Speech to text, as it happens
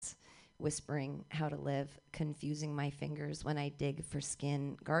whispering how to live, confusing my fingers when I dig for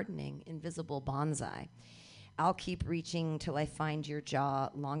skin, gardening, invisible bonsai. I'll keep reaching till I find your jaw,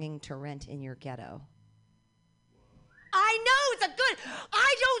 longing to rent in your ghetto. I know, it's a good,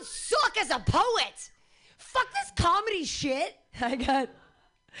 I don't suck as a poet. Fuck this comedy shit. I'm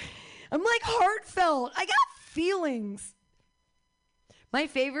like heartfelt. I got feelings. My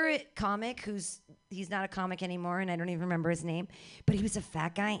favorite comic, he's not a comic anymore, and I don't even remember his name, but he was a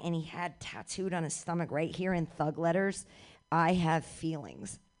fat guy, and he had tattooed on his stomach right here in thug letters, I have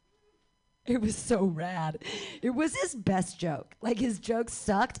feelings. It was so rad. It was his best joke. Like, his jokes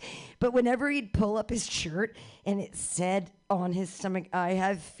sucked, but whenever he'd pull up his shirt and it said on his stomach, I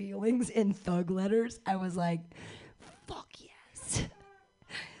have feelings in thug letters, I was like, fuck yes.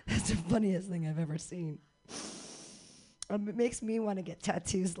 That's the funniest thing I've ever seen. It makes me want to get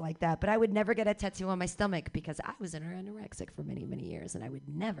tattoos like that, but I would never get a tattoo on my stomach because I was an anorexic for many, many years, and I would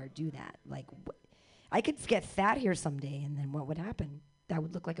never do that. Like, I could get fat here someday, and then what would happen? That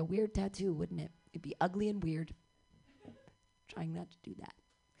would look like a weird tattoo, wouldn't it? It'd be ugly and weird. Trying not to do that.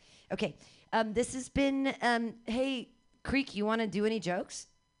 Okay, this has been, hey, Creek, you want to do any jokes?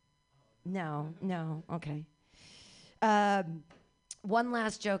 No, okay. One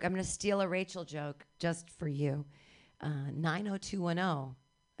last joke. I'm going to steal a Rachel joke just for you. 90210.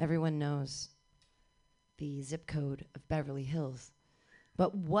 Everyone knows the zip code of Beverly Hills.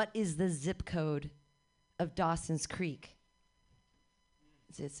 But what is the zip code of Dawson's Creek?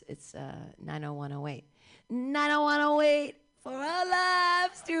 It's 90108. 90108 for our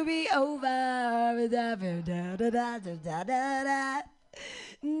lives to be over.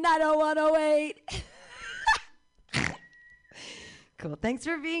 90108. Cool. Thanks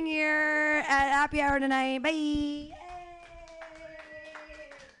for being here at Happy Hour tonight. Bye.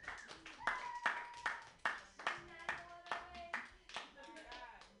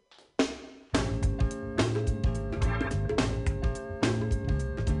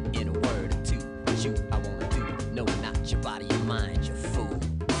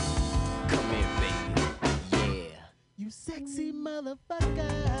 Sexy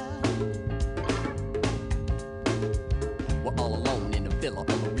motherfucker. We're all alone in a villa on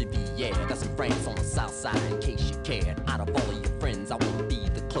the Riviera. Got some friends on the south side in case you cared. Out of all of your friends, I wanna be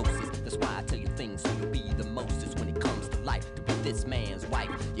the closest. That's why I tell you things so you'll be the mostest. When it comes to life, to be this man's wife,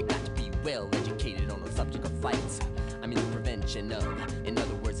 you got to be well educated on the subject of fights. I mean the prevention of. In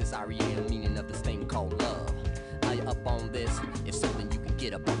other words, it's REM, meaning of this thing called love. Are you up on this? If so, then you can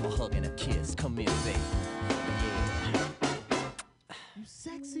get up off a hug and a kiss. Come here, baby. You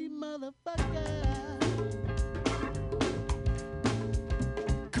sexy motherfucker.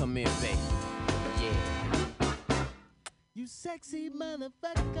 Come here, baby. Yeah. You sexy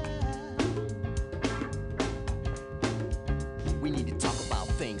motherfucker. We need to talk about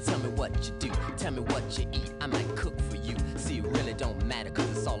things. Tell me what you do. Tell me what you eat. I might cook for you. See, it really don't matter, cause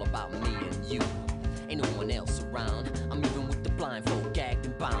it's all about me and you. Ain't no one else around. I'm even with the blindfold, gagged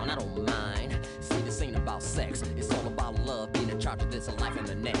and bound. I don't mind. See, this ain't about sex. It's all about love, being in charge of this and life and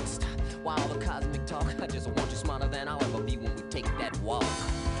the next. Why all the cosmic talk? I just want you smarter than I'll ever be when we take that walk.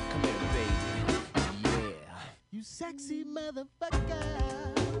 Come here, baby. Yeah. You sexy motherfucker.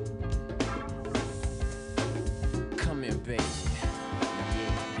 Come here, baby.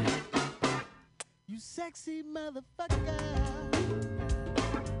 Yeah. You sexy motherfucker.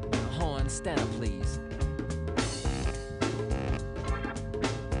 Horn, stand up, please.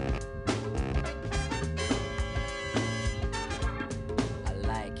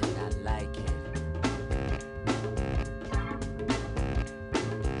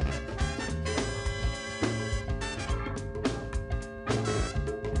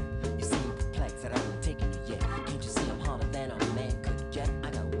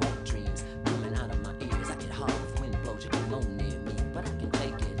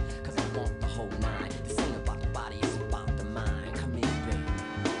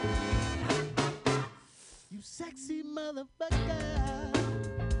 Sexy motherfucker.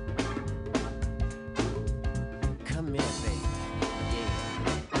 Come here, baby. Yeah.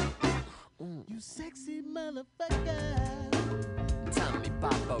 You sexy motherfucker. Tommy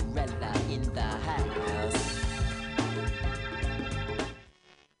Barbarella in the house.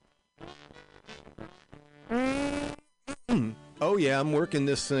 Oh yeah, I'm working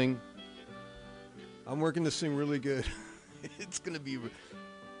this thing. I'm working this thing really good. It's gonna be.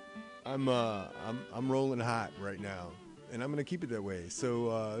 I'm rolling hot right now, and I'm gonna keep it that way.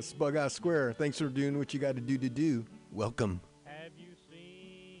 So this is Bug Out Square. Thanks for doing what you got to do. Welcome. Have you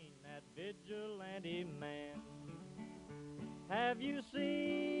seen that vigilante man? Have you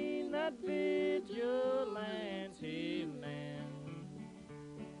seen that vigilante man?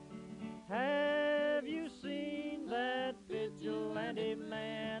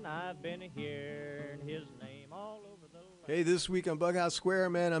 I've been hearing his name all over the land. Hey, this week on Bughouse Square,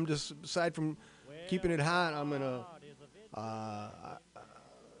 man, I'm just, aside from keeping it hot, I'm going to, God,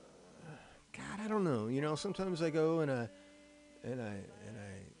 I don't know. You know, sometimes I go and I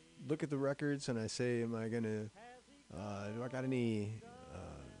look at the records and I say, am I going to, do I got any,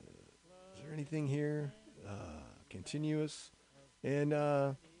 is there anything here continuous? And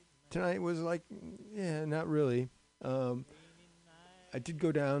tonight was like, yeah, not really. I did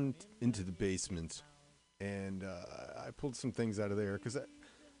go down into the basement, and I pulled some things out of there, because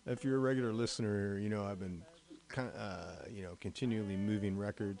if you're a regular listener, you know I've been continually moving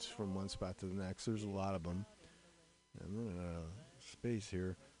records from one spot to the next. There's a lot of them. I'm running out of space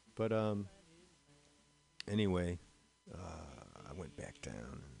here, but anyway, I went back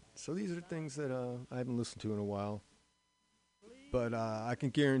down. So these are things that I haven't listened to in a while, but I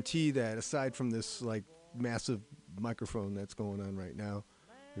can guarantee that aside from this like massive microphone that's going on right now,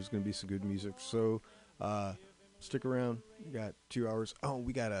 there's going to be some good music. So stick around. We got 2 hours. Oh,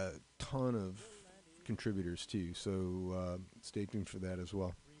 we got a ton of contributors too, so stay tuned for that as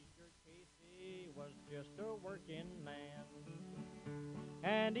well. He was just a working man,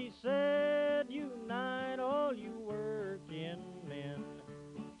 and he said, unite all you working men.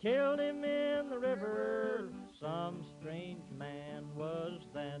 Killed him in the river, some strange man was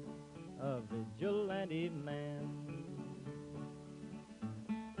that, a vigilante man.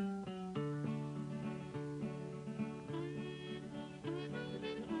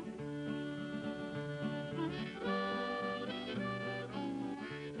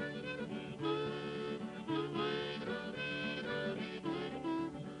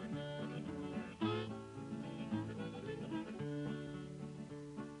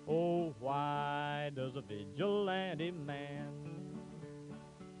 Oh, why does a vigilante man,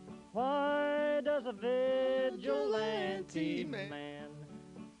 why does a vigilante man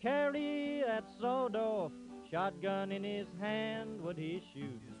carry that sawed-off shotgun in his hand? Would he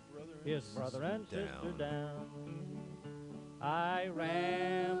shoot his brother and sister down? I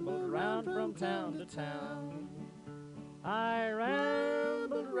rambled round from town to town. I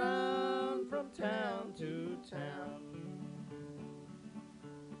rambled round from town to town.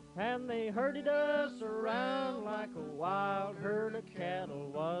 And they herded us around like a wild herd of cattle.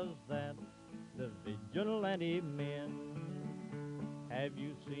 Was that the vigilante men? Have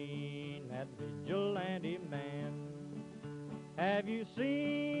you seen that vigilante man? Have you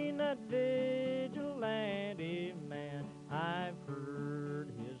seen that vigilante man? I've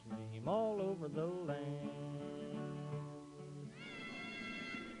heard his name all over the land.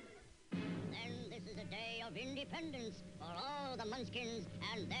 Then this is a day of independence for all the Munchkins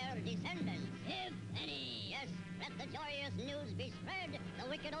and their descendants. If any, yes, let the joyous news be spread. The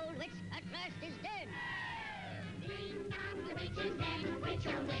wicked old witch at last is dead. Ding dong, the witch is dead. Witch,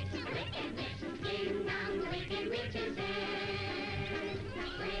 oh witch, the wicked witch. Ding dong, the wicked witch is dead.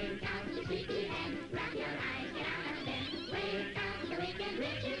 Wake up, you sleepy head. Wrap your eyes, get out of bed. Wake up, the wicked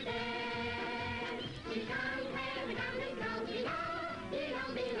witch is dead. She's gone where the goblins go. Below, below,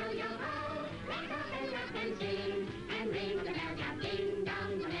 below, yo-ho. Let's up and laugh and sing, and ring the bell, now ding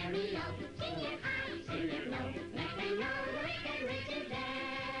dong, the merry-o. Sing it high, sing it low, let them know the wicked witch is dead.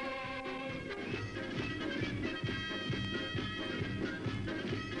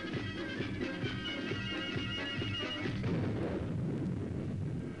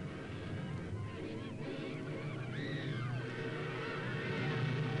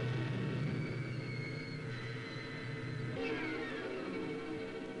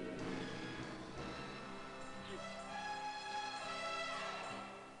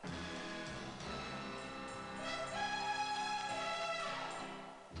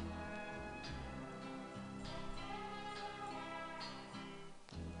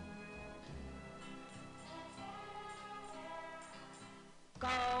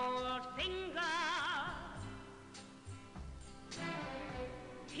 Goldfinger,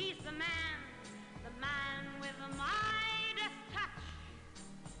 he's the man with the Midas touch,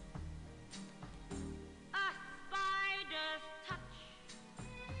 a spider's touch,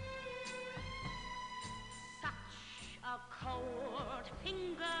 such a cold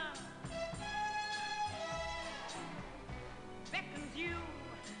finger beckons you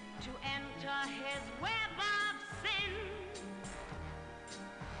to enter his web of sin.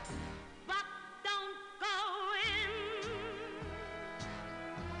 But don't go in.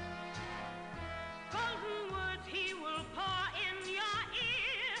 Golden words he will pour in your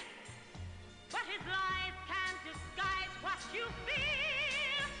ear, but his lies can't disguise what you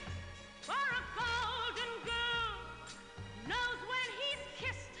feel. For a golden girl knows when he's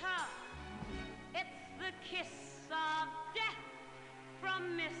kissed her, it's the kiss of death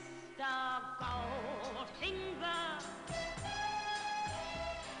from Miss Mr. Goldfinger.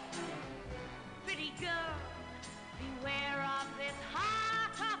 Pretty girl, beware of this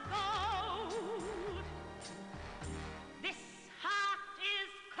heart of gold. This heart is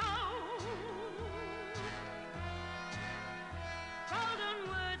cold. Golden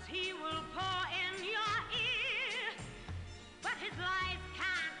words he will pour in your ear, but his lies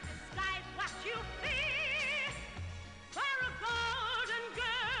can't disguise what you fear. For a golden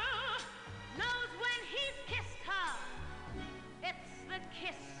girl knows when he's kissed her, it's the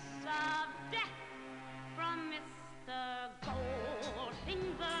kiss of death from Mr.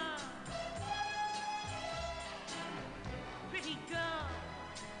 Goldfinger. Pretty girl,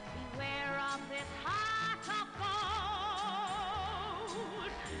 beware of this heart of gold.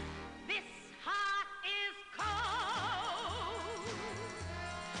 This heart is cold.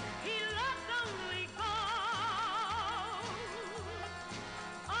 He loves only gold.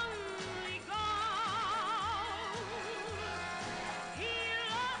 Only gold. He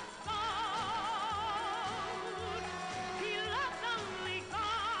loves gold. He loves only gold.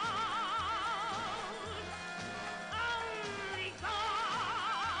 Only gold.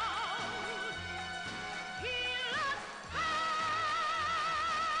 He loves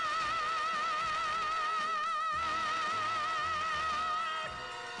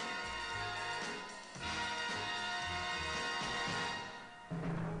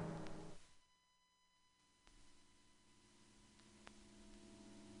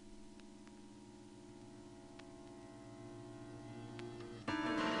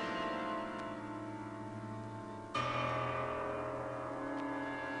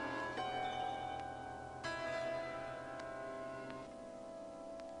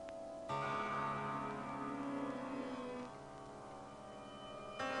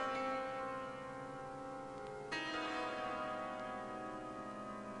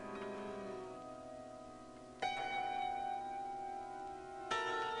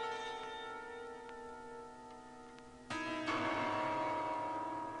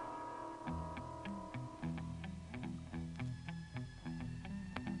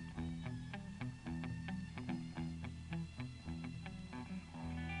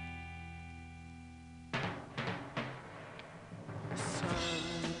Sun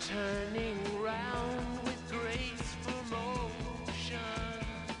turning round with graceful motion.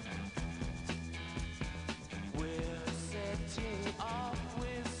 We're setting off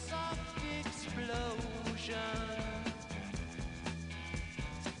with soft explosion.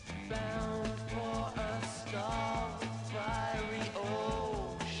 Bound for a star-fiery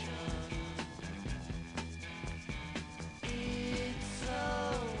ocean. It's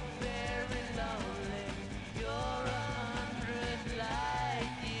so very lonely. You're 100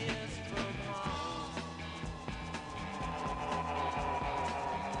 light years from home.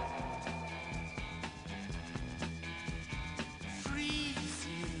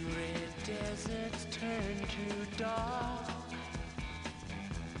 Freezing red deserts turn to dark.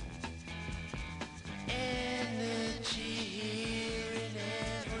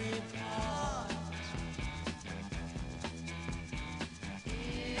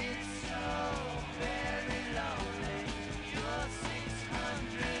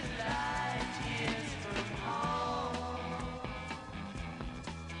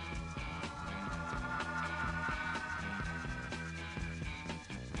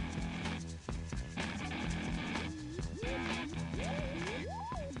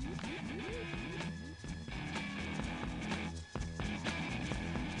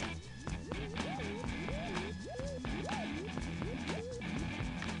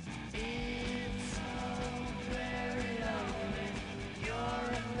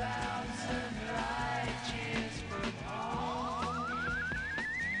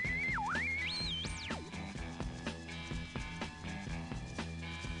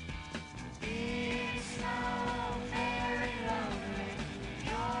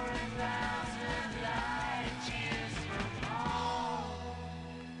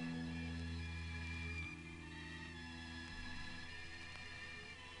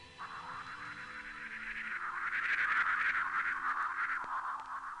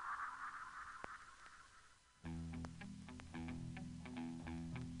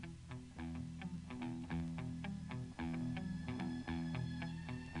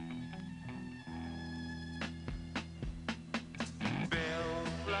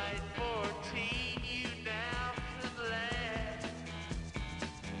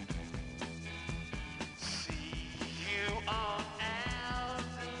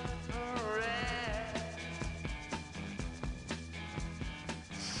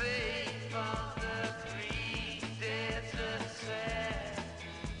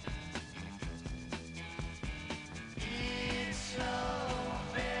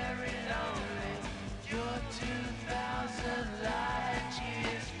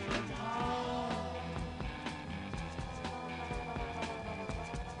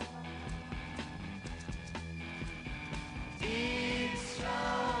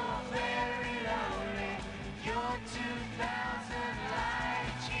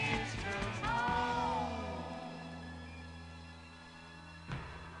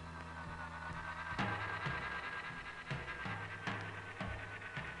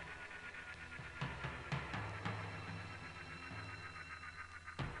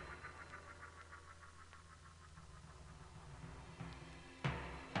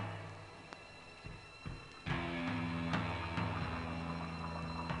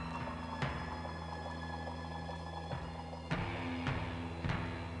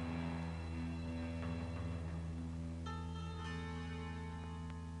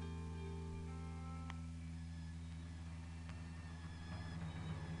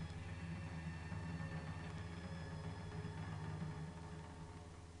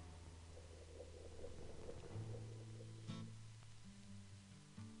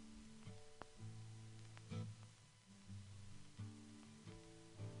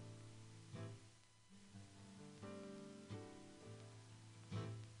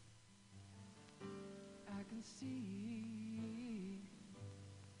 can see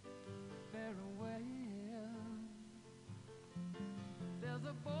very well. There's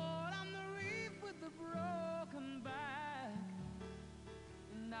a boat on the reef with a broken back,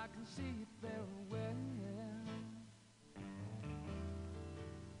 and I can see it very well.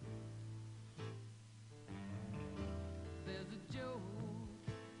 There's a joke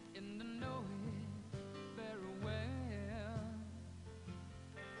in the know it very well.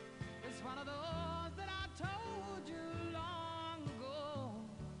 It's one of those that I told you long ago.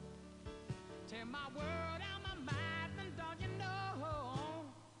 Take my word out my mouth, and don't you know?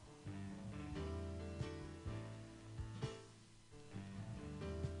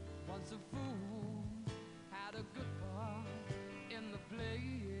 Once a fool had a good part in the play.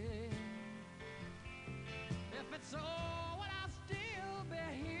 If it's so, would I still be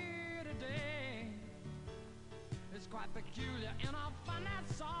here today? It's quite peculiar in a funny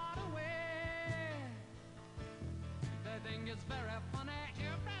sort of way. They think it's very funny,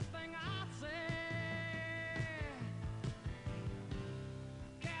 everything I say.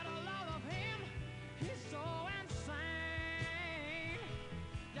 Get a load of him, he's so insane.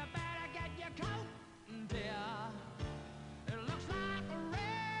 You better get your coat, dear. It looks like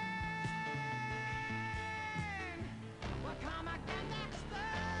rain. We'll come again next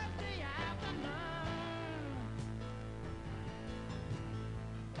Thursday afternoon.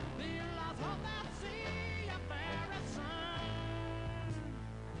 The in-laws hope they'll see you very soon.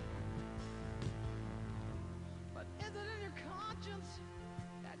 But is it in your conscience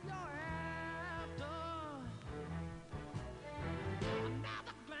that you're after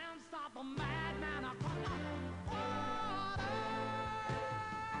another glance of a madman across the water?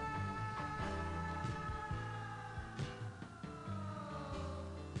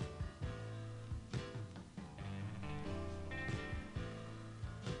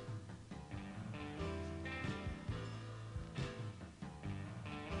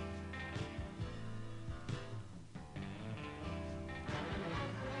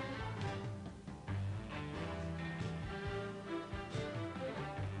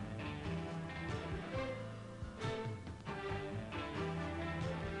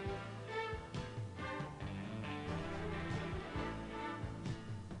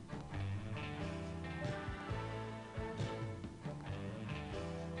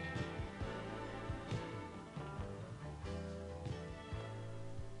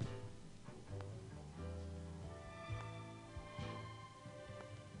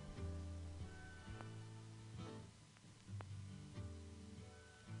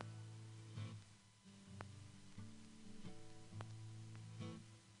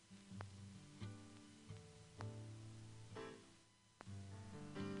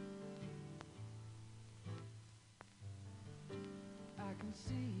 I can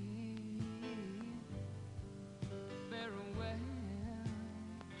see very well.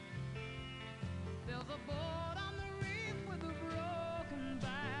 There's a boat on the reef with a broken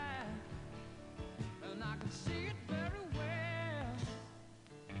back, and I can see it very well.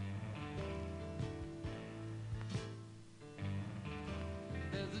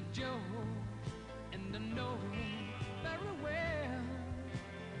 There's a joke in the know very well.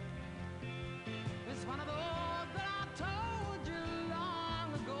 It's one of those that I told you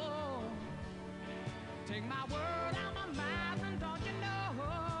long ago. Take my word out my mouth, and don't you know?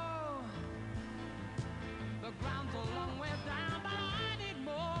 The ground's a long way down, but I need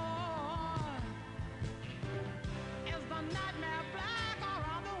more. Is the nightmare black, or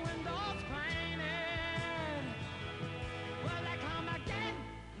are the windows painted? Will they come again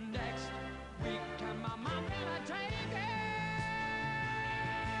next week? Can my mom really take it?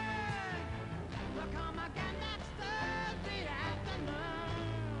 They'll come again next Thursday afternoon.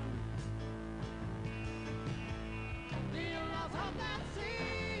 The in-laws hope they'll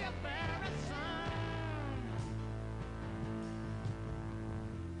see you very soon.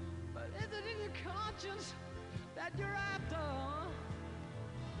 But is it in your conscience that you're after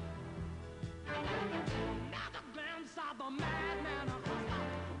another glimpse of the madman across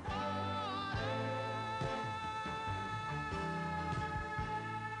the water?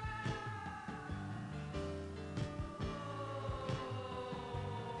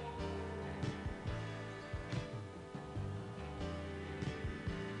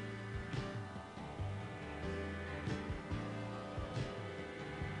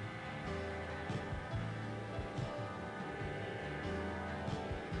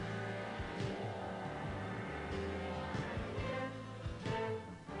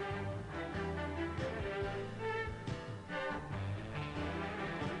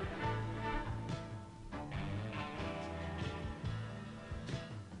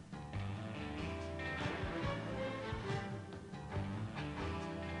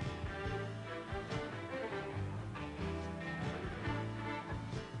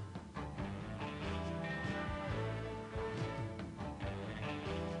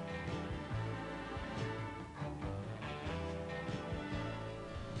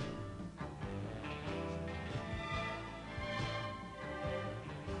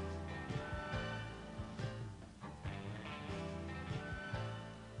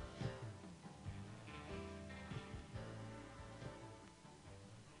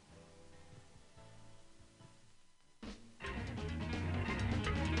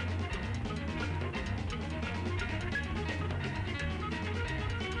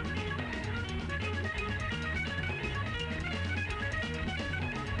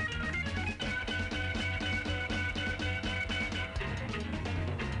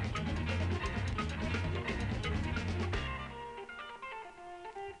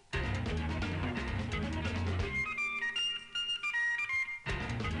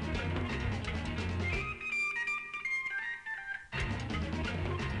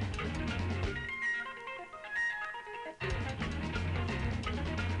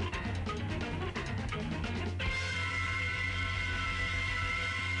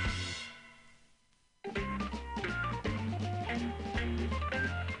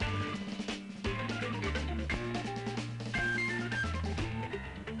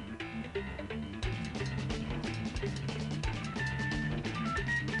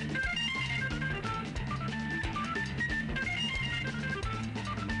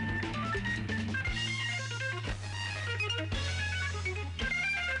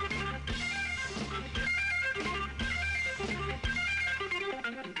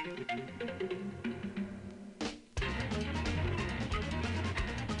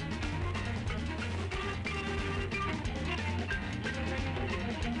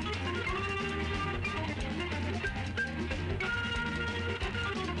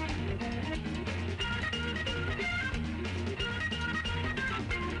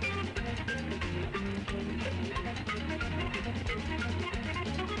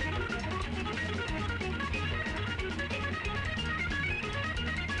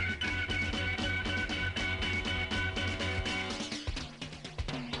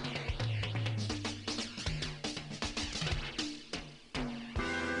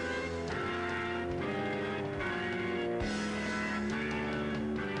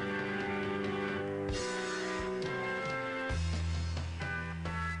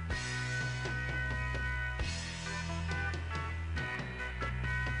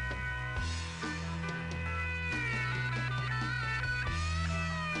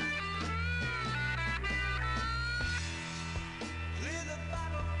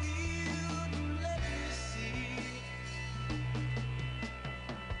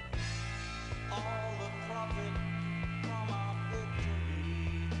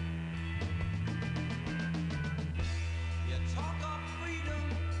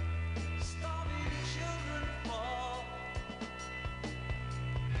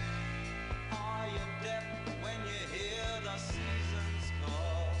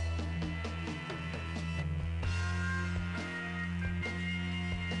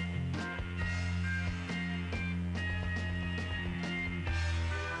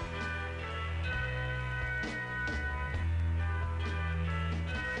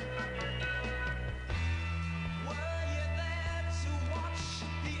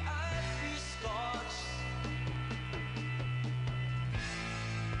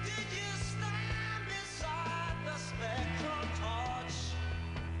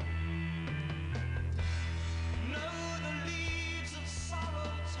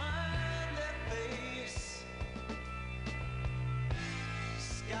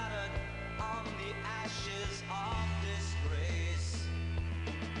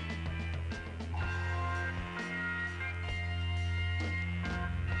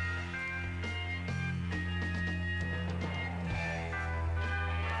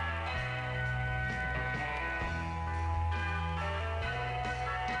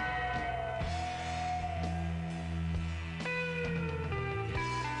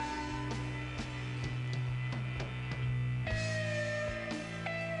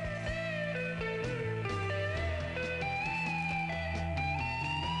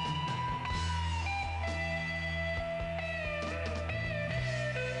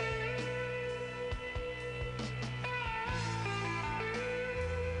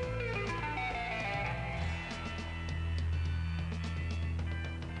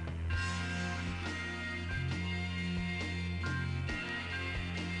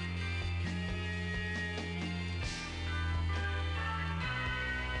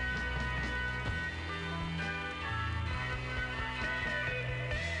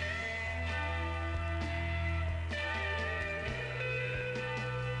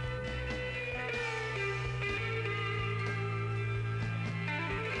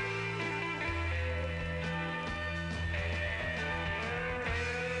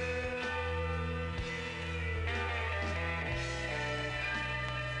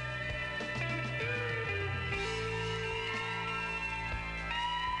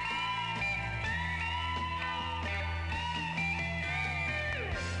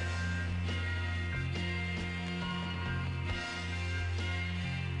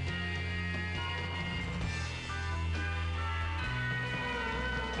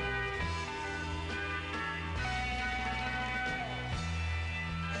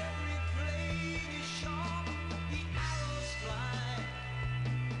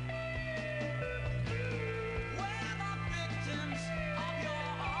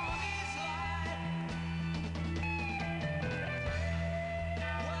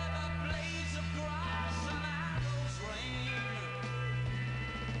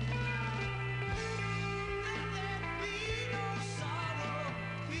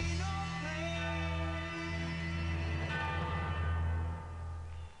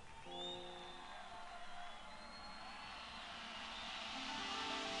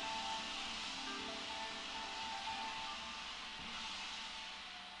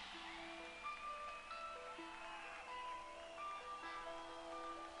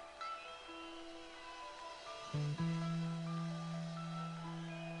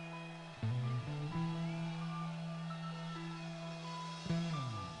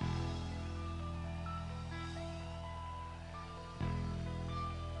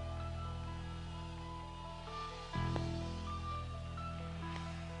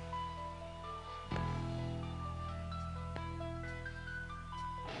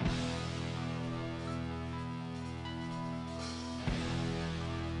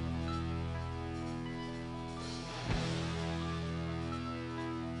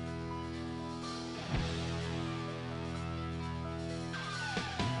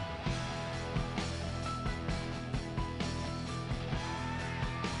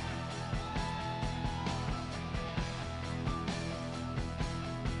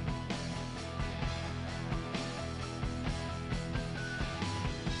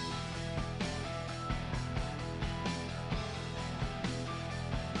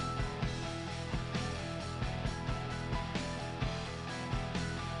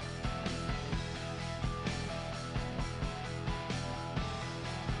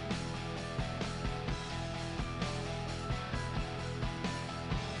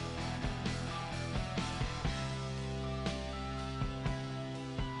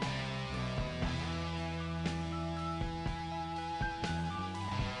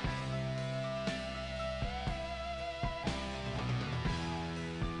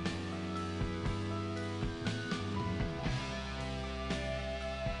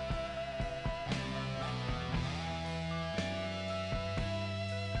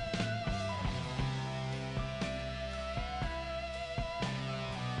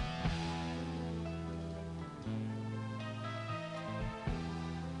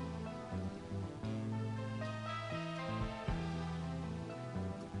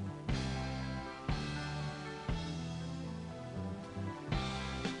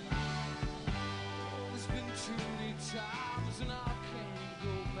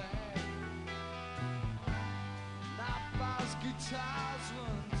 towers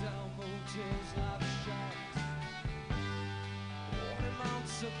run down motels, live shacks. What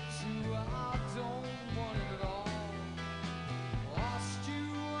amounts up to I don't want it at all. Lost you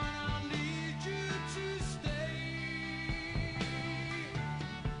and I need you to stay.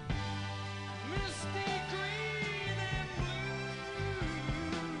 Misty green and blue.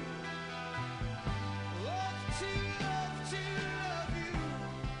 Love to love you.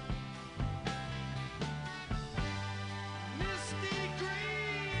 Misty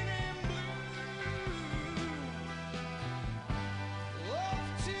green and blue. Love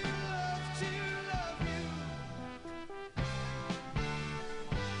to love you.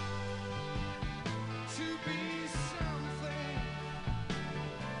 To be something.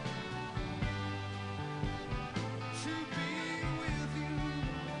 To be with you.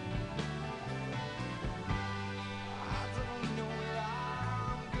 I don't know where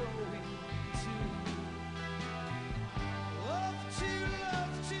I'm going to. Love to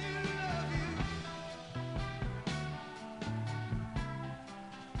love you.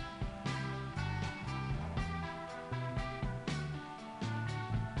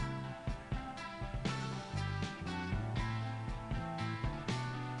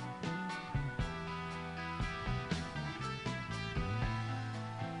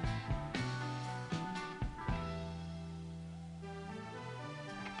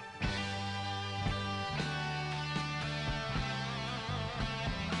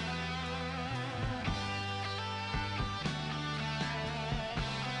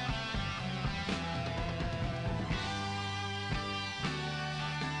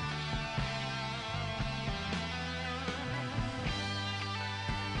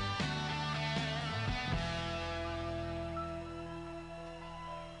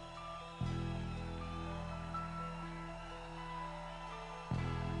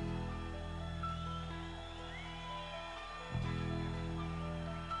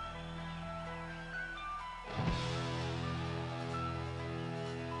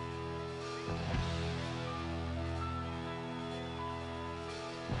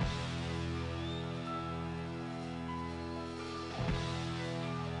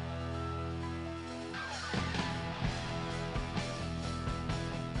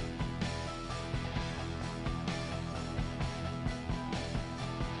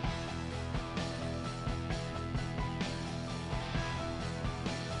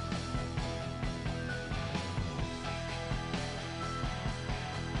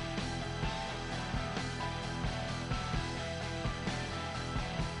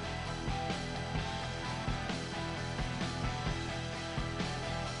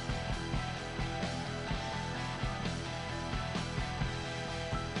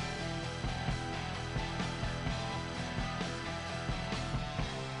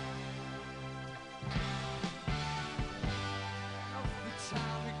 Every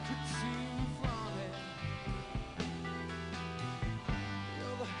time we could seem from it, the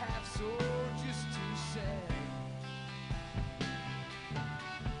other half's just too sad.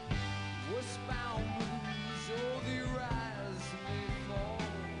 Westbound moves, they rise and they fall.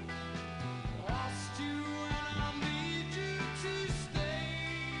 Lost you and I need you to stay.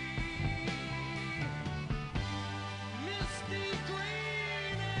 Misty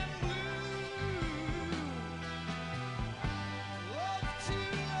green and blue. Love to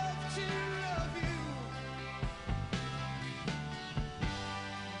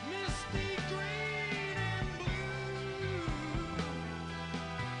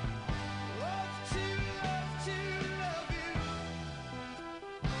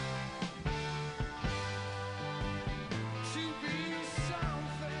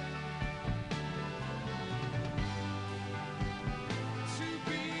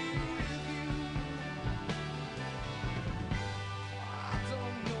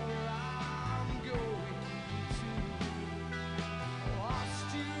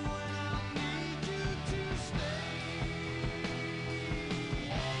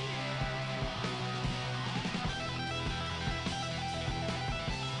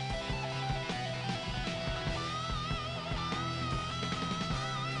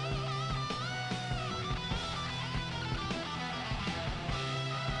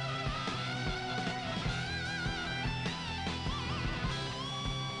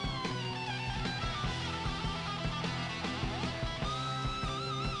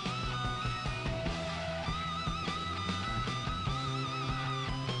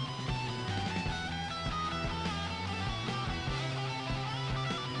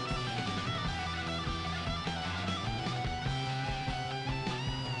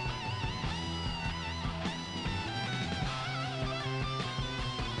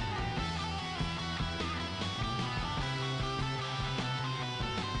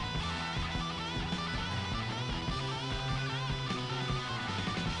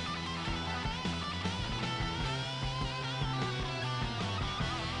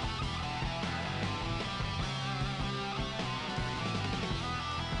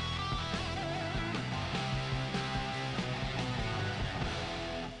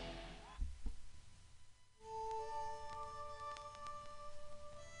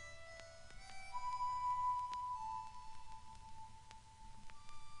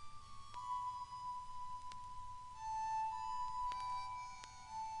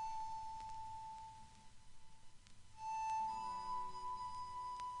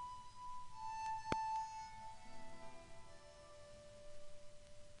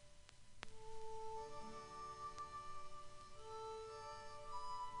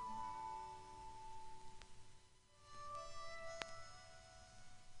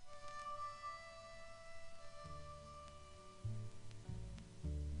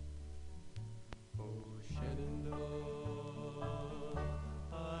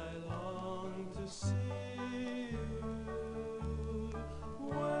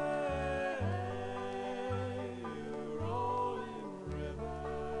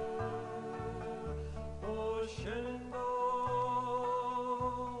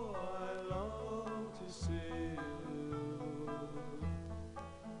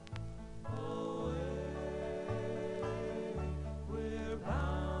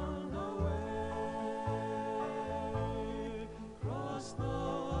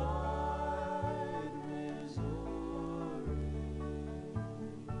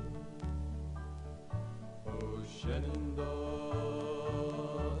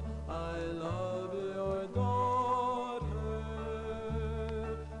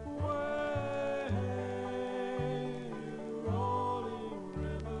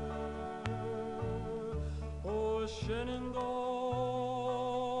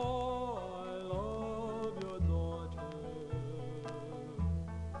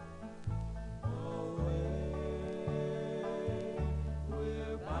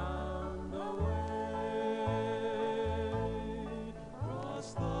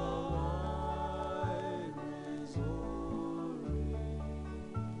across the wide Missouri.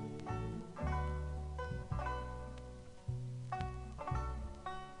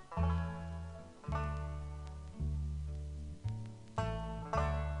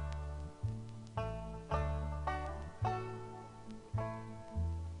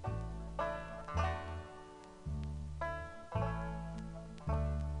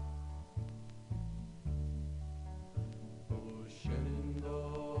 Oh,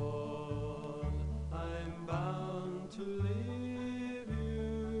 Shenandoah, I'm bound to leave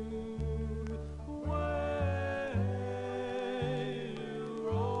you. Way,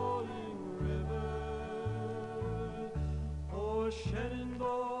 rolling river. Oh, Shenandoah,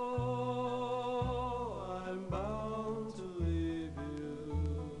 I'm bound to leave you.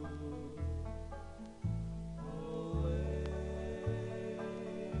 Away,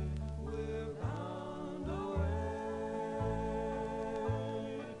 we're bound away,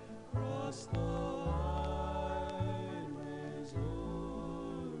 across the wide Missouri.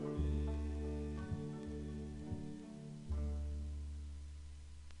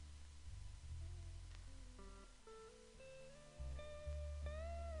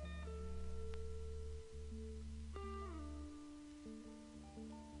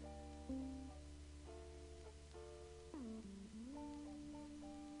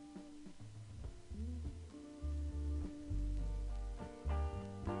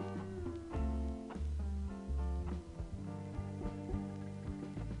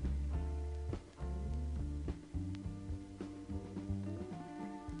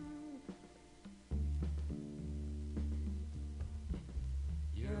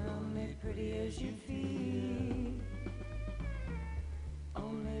 You're only pretty as you feel,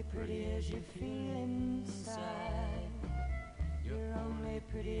 only pretty as you feel inside. You're only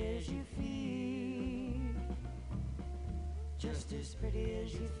pretty as you feel, just as pretty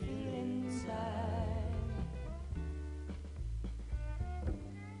as you feel inside.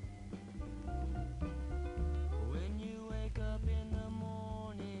 When you wake up in the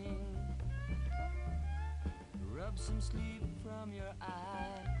morning, rub some sleep from your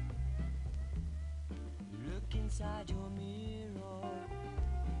eye. Look inside your mirror.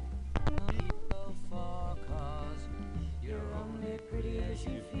 No for cause you're only pretty as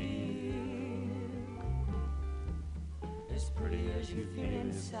you feel, as pretty as you feel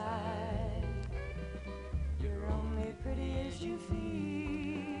inside. You're only pretty as you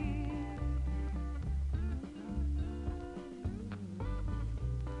feel.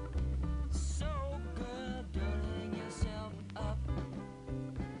 So good, don't hang yourself up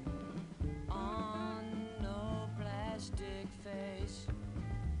on no plastic face.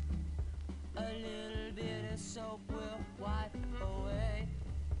 A little bit of soap will wipe away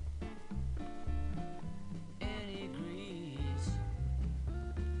any grease.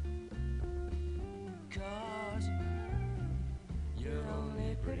 'Cause you're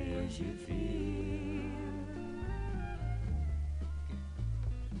only pretty as you feel.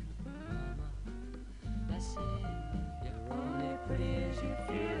 Mama, I said you're only pretty as you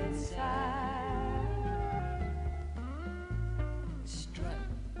feel inside. Strut.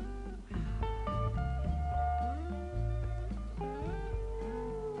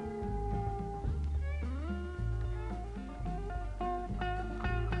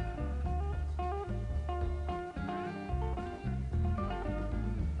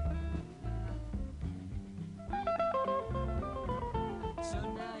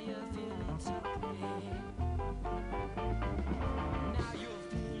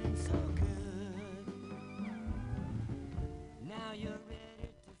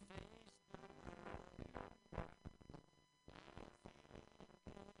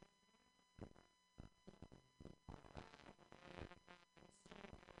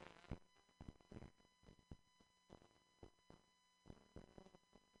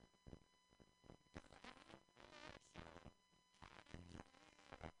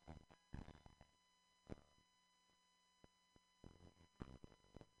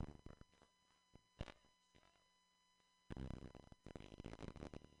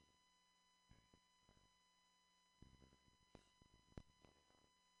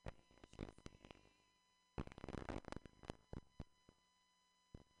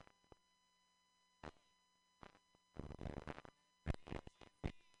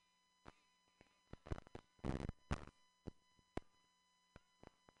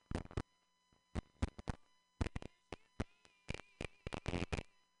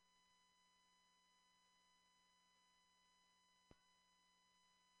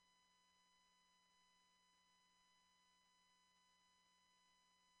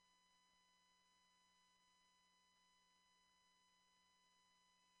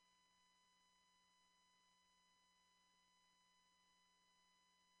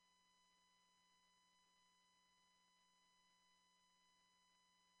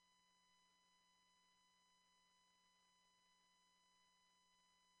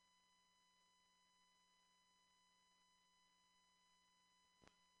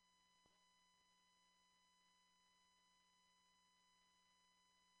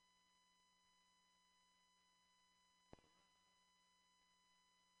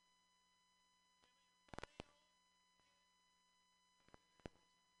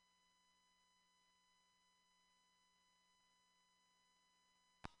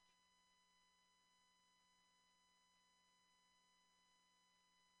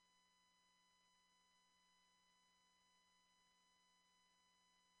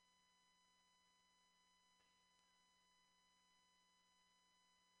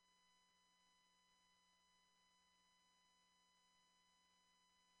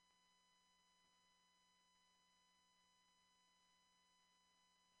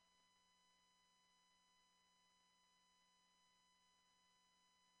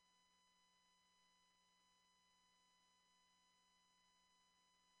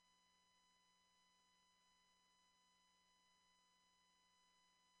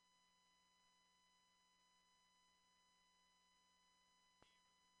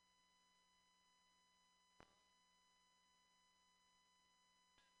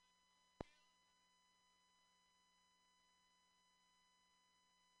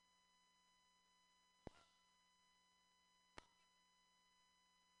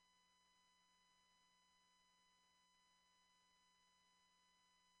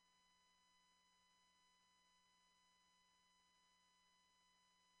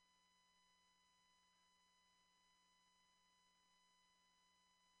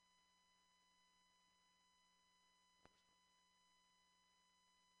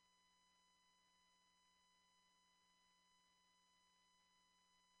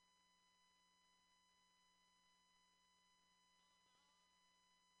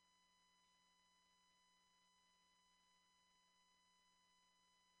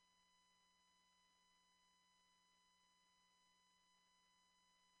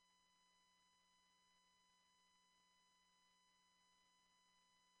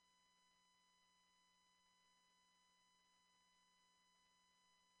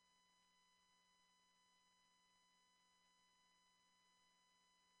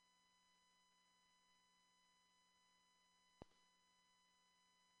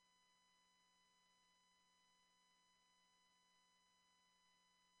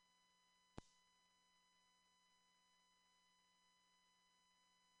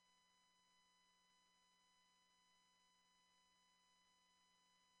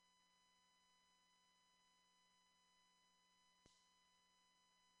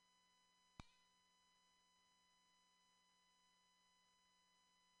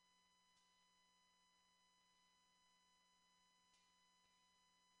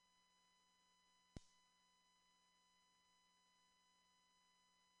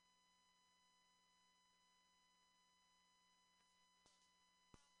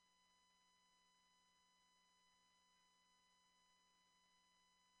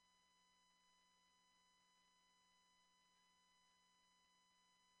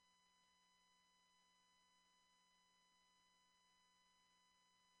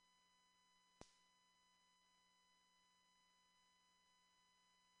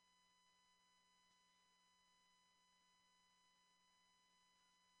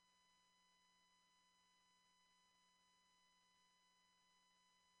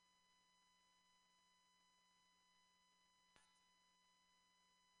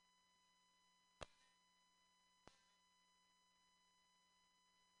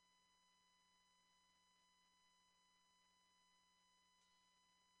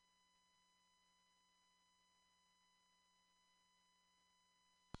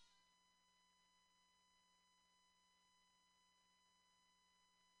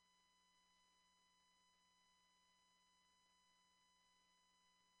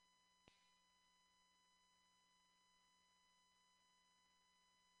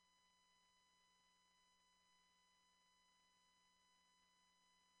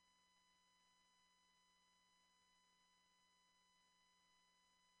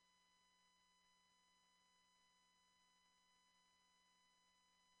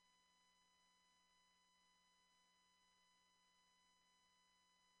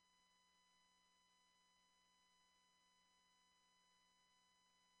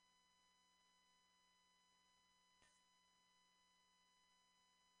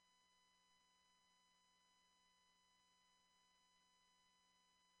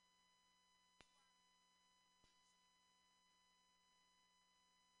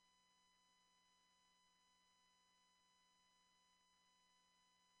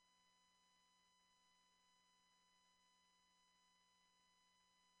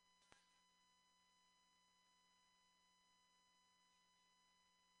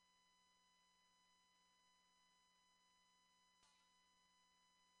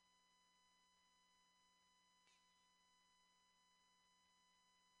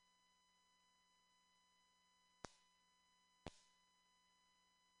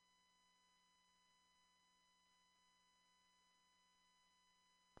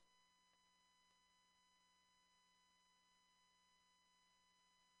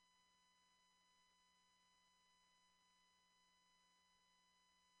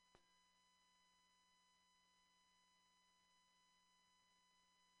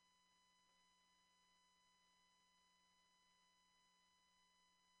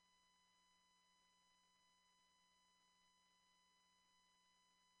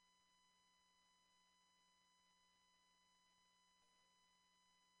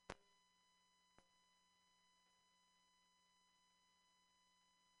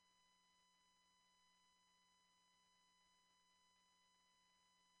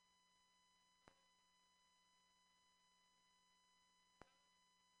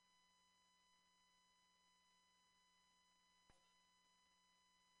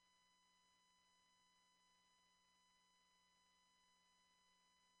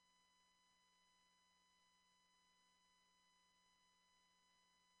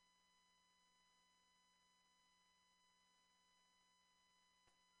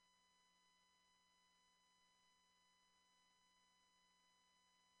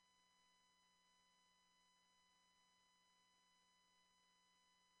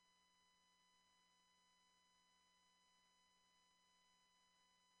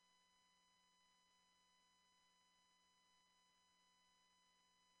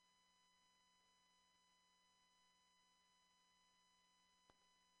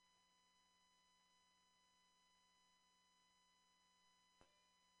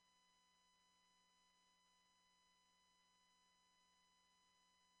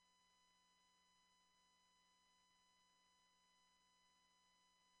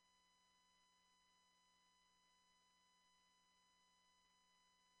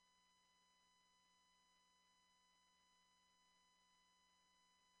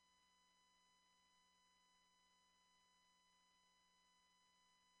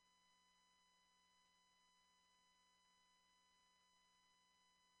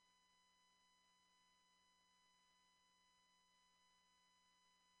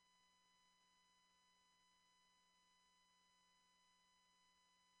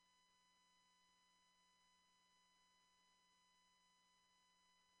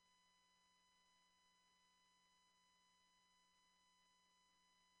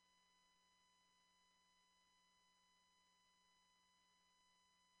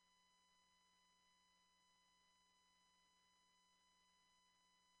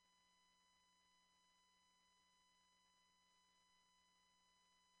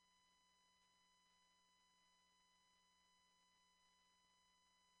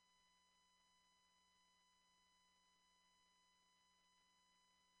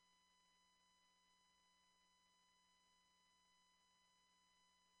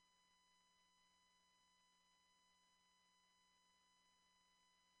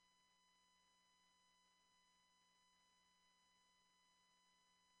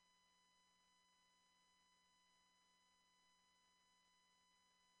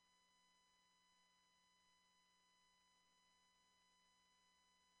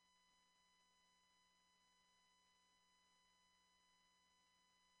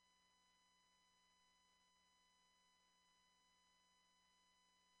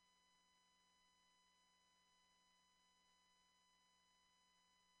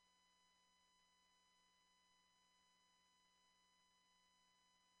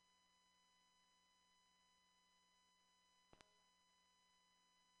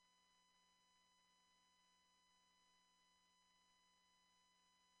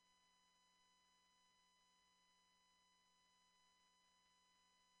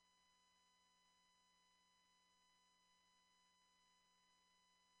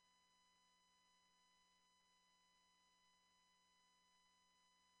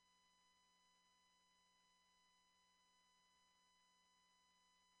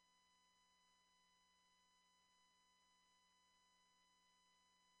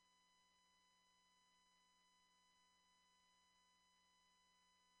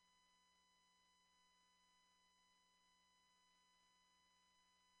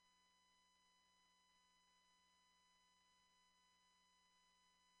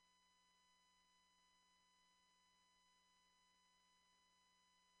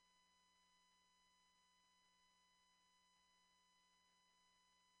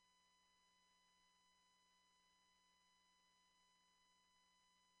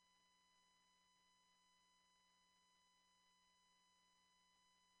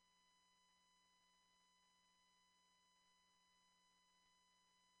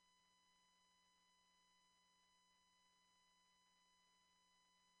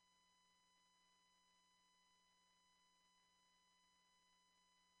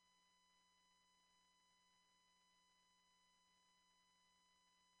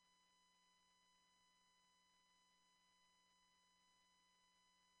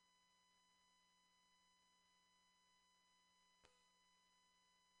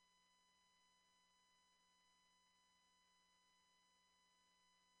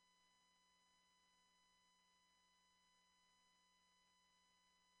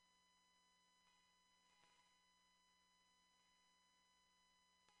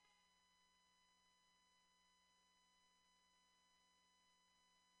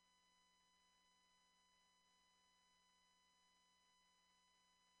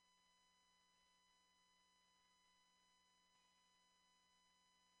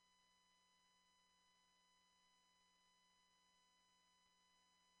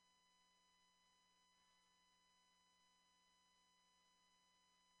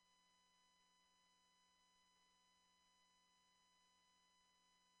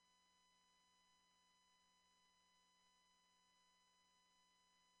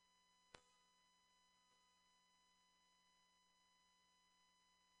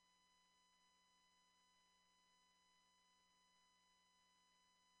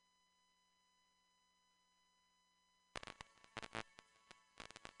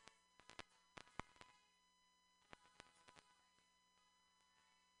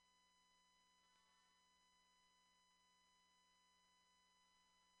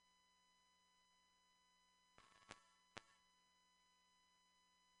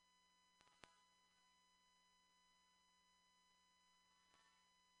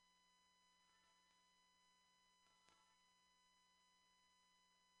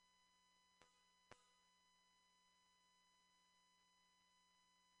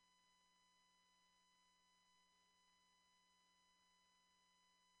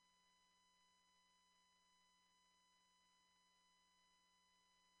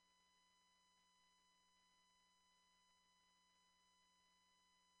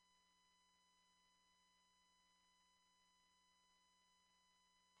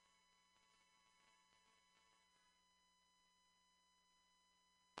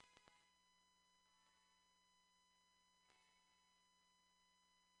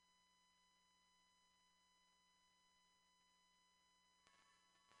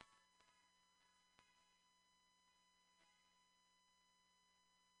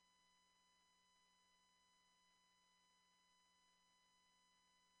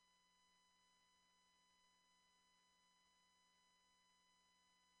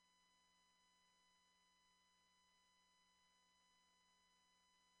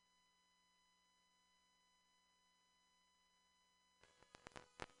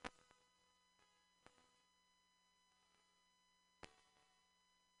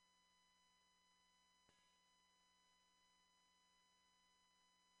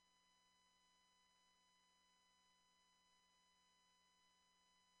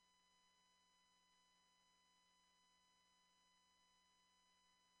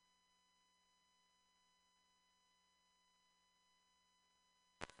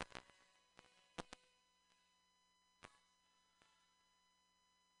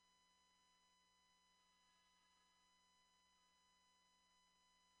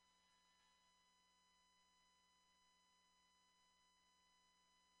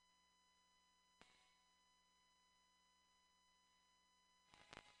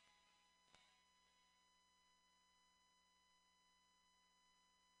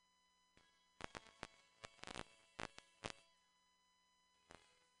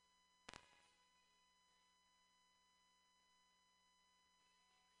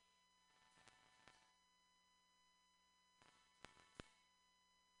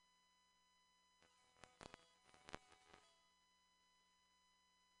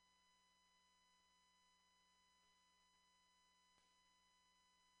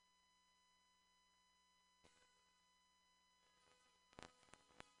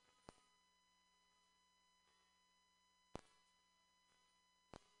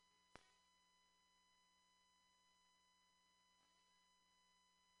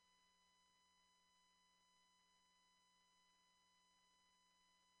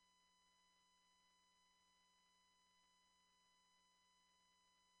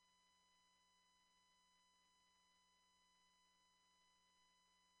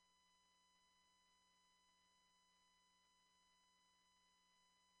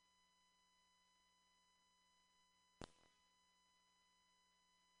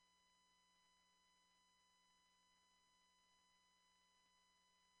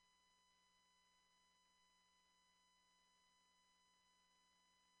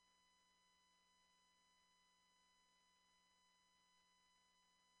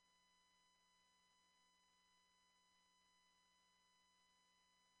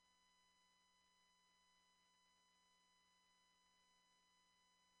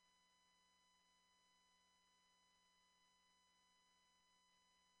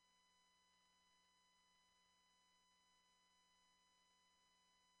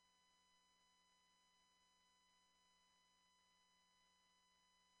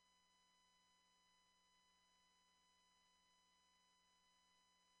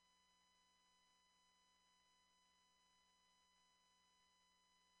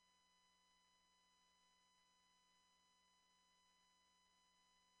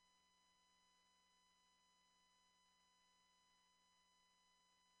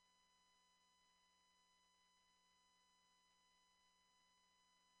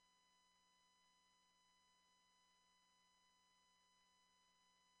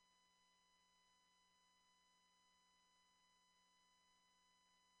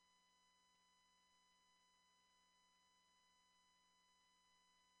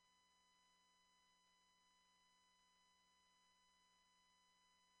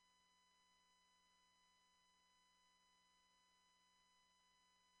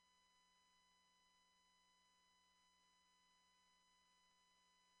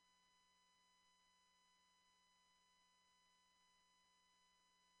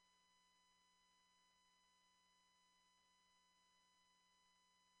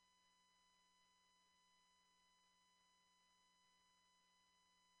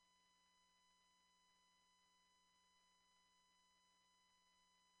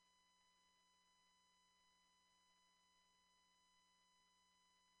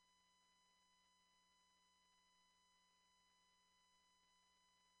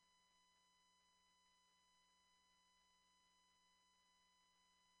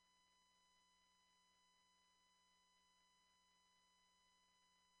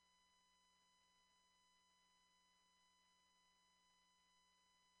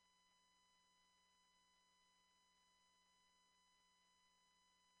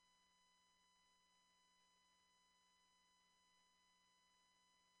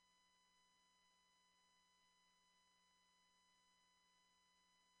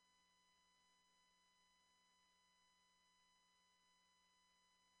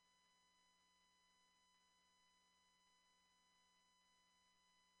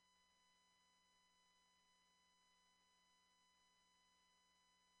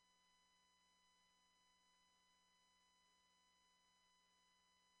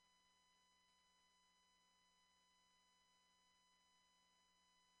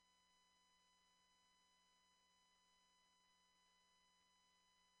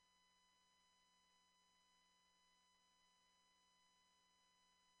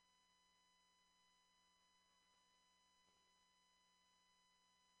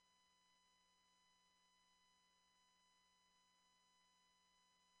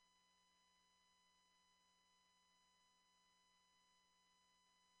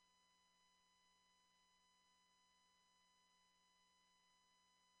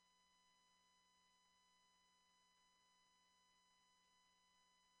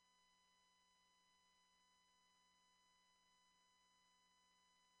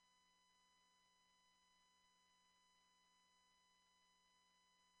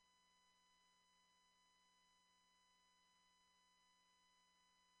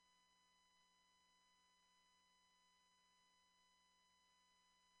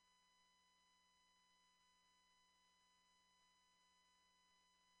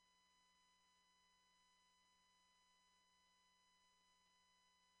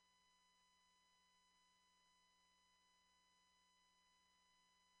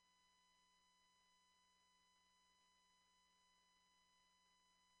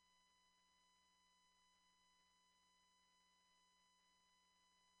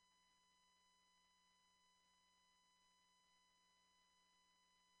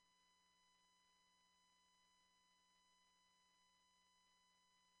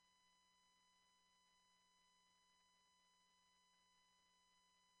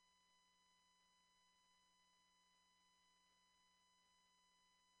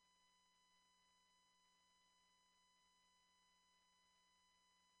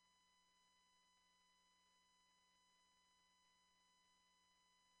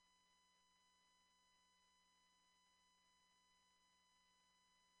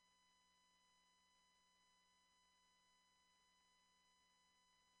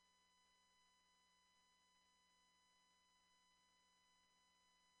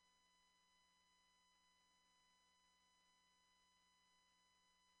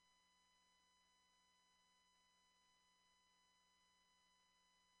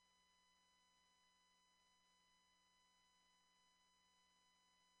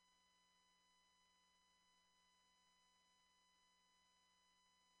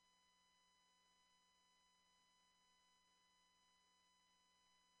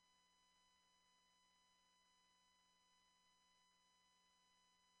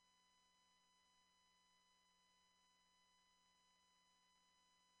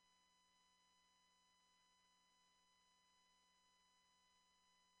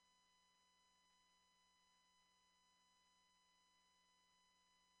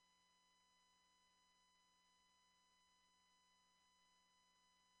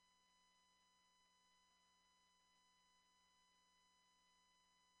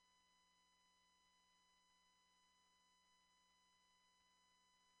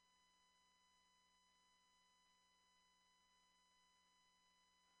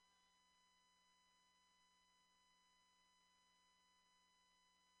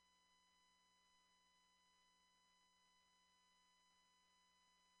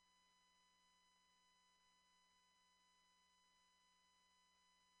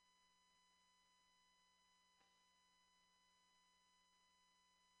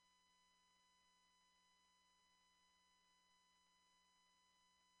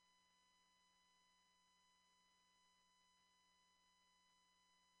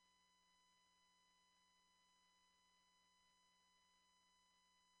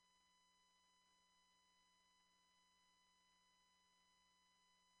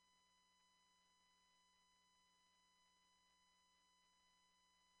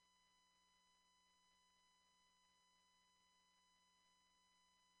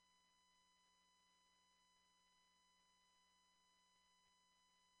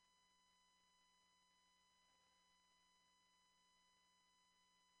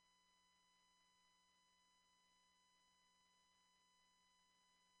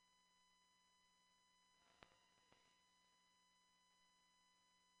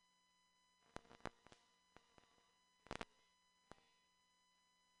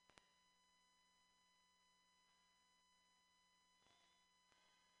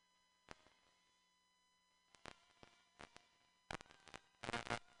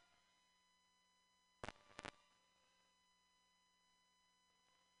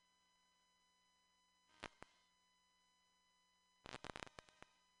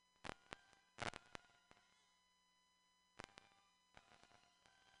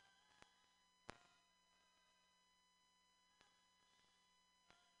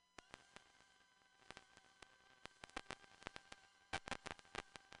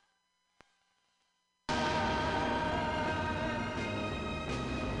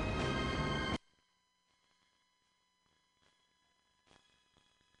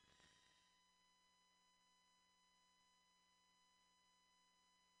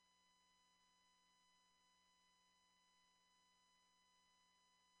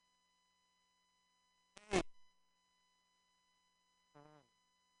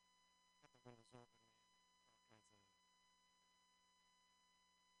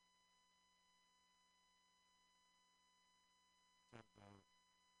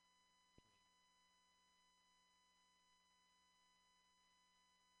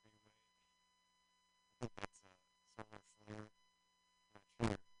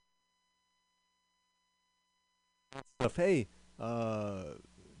 stuff. Hey,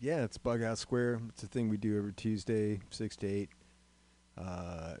 yeah, it's Bughouse Square. It's a thing we do every Tuesday, 6 to 8.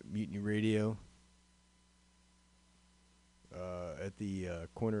 Mutiny Radio. At the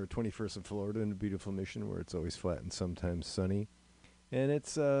corner of 21st and Florida in the beautiful Mission, where it's always flat and sometimes sunny. And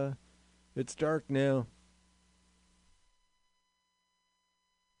it's dark now.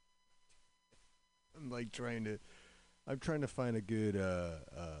 I'm trying to find a good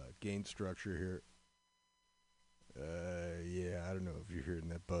gain structure here. Yeah, I don't know if you're hearing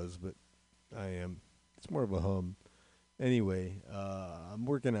that buzz, but I am. It's more of a hum. Anyway, I'm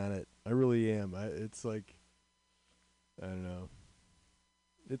working on it. I really am. It's like, I don't know.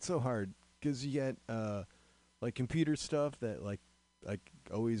 It's so hard because you get like computer stuff that like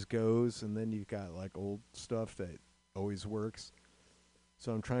always goes, and then you've got like old stuff that always works.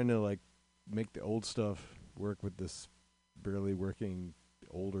 So I'm trying to like make the old stuff work with this barely working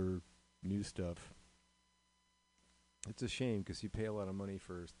older new stuff. It's a shame because you pay a lot of money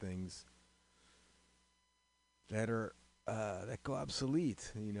for things that are that go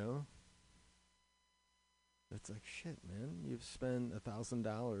obsolete, you know. It's like shit, man. You've spent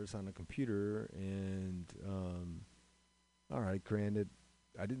 $1,000 on a computer, and all right, granted,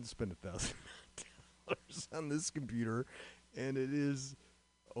 I didn't spend $1,000 on this computer, and it is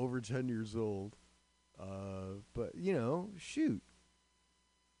over 10 years old. But you know, shoot,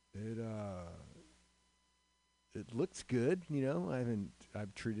 it looks good. You know,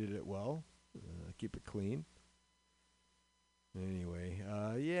 I've treated it well. I keep it clean. Anyway,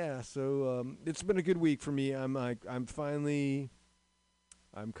 yeah. So it's been a good week for me. I'm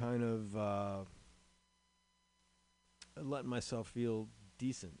kind of letting myself feel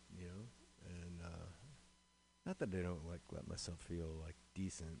decent, you know, and not that I don't like let myself feel like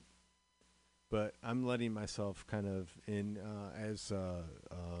decent, but I'm letting myself kind of in as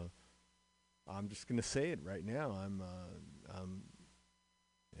I'm just gonna say it right now.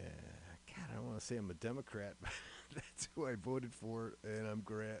 God, I don't want to say I'm a Democrat, but that's who I voted for, and I'm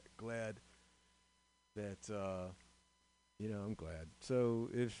glad that you know, I'm glad. So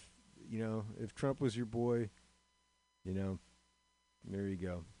if Trump was your boy, you know, there you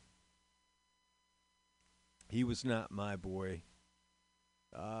go. He was not my boy.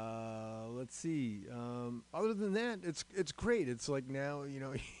 Let's see. Other than that, it's great. It's like now, you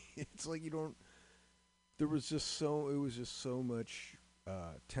know, it's like you don't. It was just so much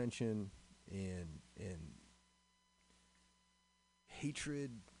tension and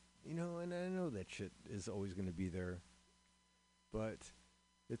hatred, you know. And I know that shit is always going to be there, but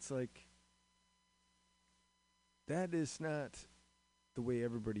it's like that is not the way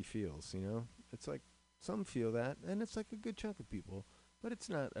everybody feels, you know. It's like some feel that, and it's like a good chunk of people. But it's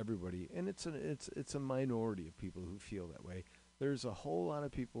not everybody, and it's a minority of people who feel that way. There's a whole lot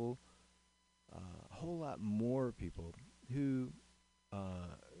of people, a whole lot more people who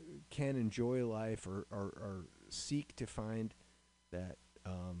can enjoy life or seek to find that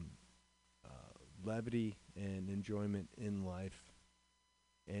levity and enjoyment in life,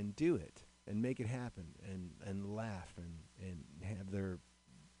 and do it and make it happen and laugh and have their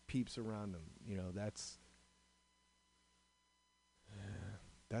peeps around them. You know, that's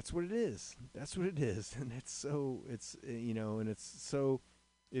what it is. That's what it is. And it's so, it's, you know, and it's so,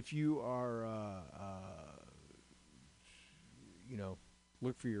 if you are, you know,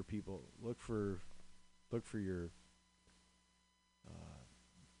 look for your people, look for your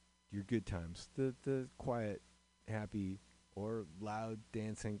good times, the quiet, happy, or loud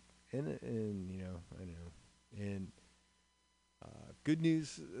dancing, and you know, I know, and good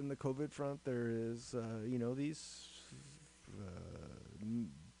news in the COVID front, there is, you know, these,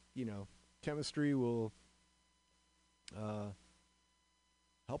 you know, chemistry will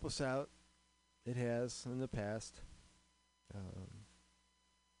help us out. It has in the past.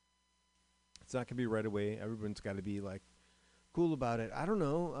 It's not going to be right away. Everyone's got to be like cool about it. I don't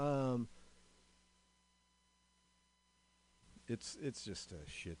know. It's just a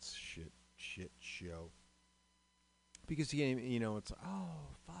shit show. Because you know, it's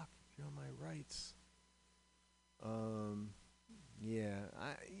oh fuck, you know, my rights. Yeah,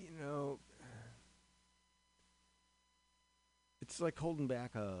 you know, it's like trying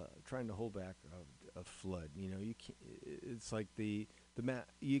to hold back a flood. You know, you can't. It's like the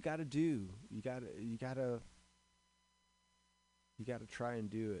you gotta try and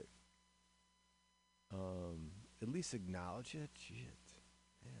do it. At least acknowledge it. Shit,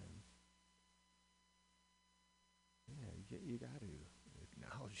 man. Yeah, you got to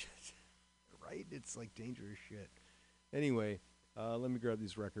acknowledge it, right? It's like dangerous shit. Anyway, let me grab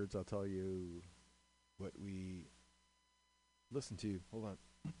these records. I'll tell you what we listen to. Hold on.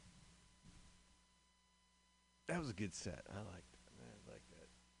 That was a good set. I liked it. I like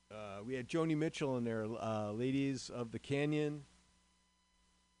that. We had Joni Mitchell in there, Ladies of the Canyon.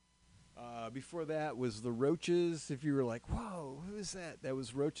 Before that was the Roaches. If you were like, whoa, who is that? That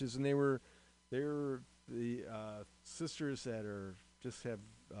was Roaches, and they were the sisters that just have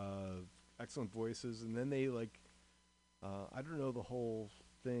excellent voices, and then they I don't know the whole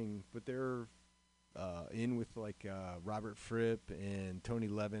thing, but they're in with Robert Fripp and Tony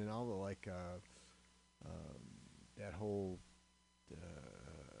Levin and all the that whole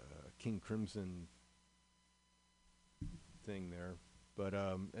King Crimson thing there. But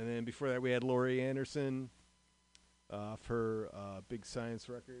and then before that we had Laurie Anderson off her Big Science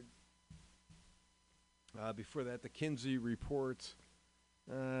record. Before that, the Kinsey Report,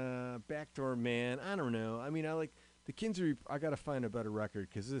 Backdoor Man. I don't know. I mean, I like the Kinsey. I gotta find a better record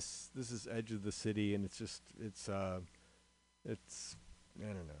because this is Edge of the City, and it's I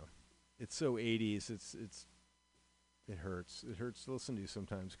don't know. It's so 80s. It hurts. It hurts to listen to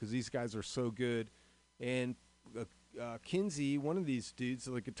sometimes because these guys are so good. And Kinsey, one of these dudes,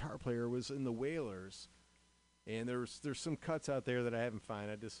 the guitar player, was in the Wailers. And there's some cuts out there that I haven't found.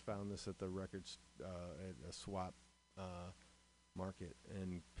 I just found this at the records at a swap market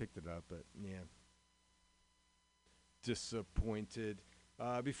and picked it up. But yeah, disappointed.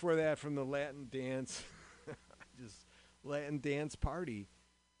 Before that, from the Latin Dance, just Latin Dance Party.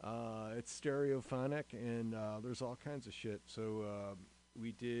 It's stereophonic and there's all kinds of shit. So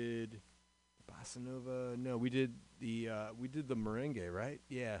we did bossa nova. No, we did the merengue, right?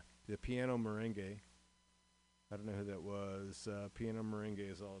 Yeah, the piano merengue. I don't know who that was. Piano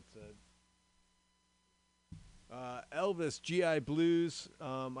merengue is all it said. Elvis, GI Blues.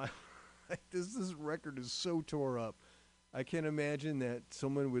 This record is so tore up. I can't imagine that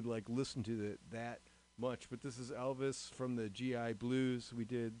someone would listen to that much. But this is Elvis from the GI Blues. We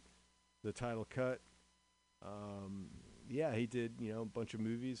did the title cut. Yeah, he did a bunch of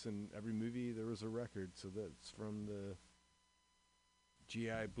movies, and every movie there was a record. So that's from the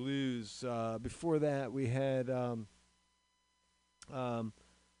GI Blues. Before that, we had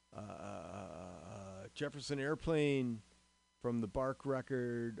Jefferson Airplane from the Bark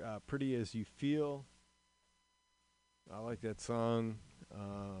record, Pretty As You Feel. I like that song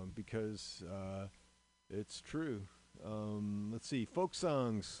because it's true. Let's see, folk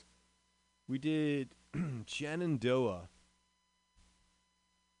songs. We did Shenandoah.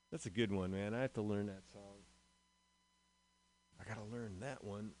 That's a good one, man. I have to learn that song. I gotta learn that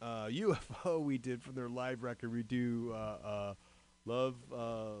one. UFO we did from their live record. We do Love.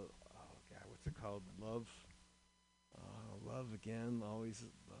 Oh God, what's it called? Love. Love again. Always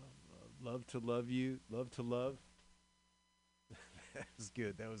love to love you. Love to love. That was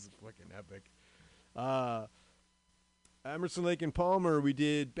good. That was fucking epic. Emerson, Lake and Palmer. We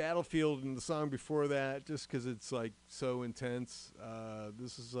did Battlefield and the song before that, just because it's so intense.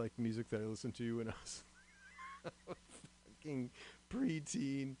 This is music that I listened to when I was fucking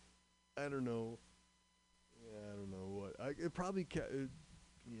preteen. I don't know. Yeah, I don't know what. It probably.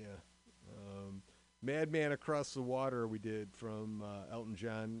 Yeah. Madman Across the Water. We did from Elton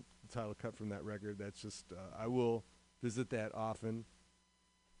John. The title cut from that record. That's just. I will visit that often.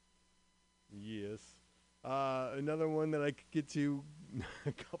 Yes. Another one that I could get to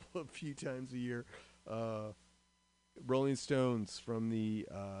a few times a year. Rolling Stones from the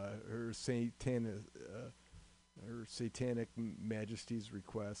her Satanic Majesty's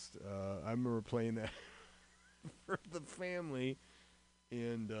Request. I remember playing that for the family,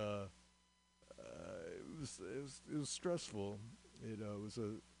 and it was stressful. It was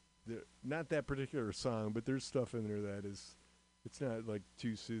not that particular song, but there's stuff in there that it's not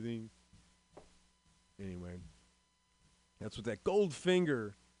too soothing. Anyway, that's what that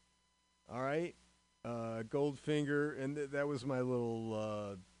Goldfinger. All right, Goldfinger, and that was my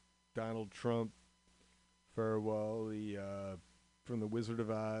little Donald Trump farewell. The from the Wizard of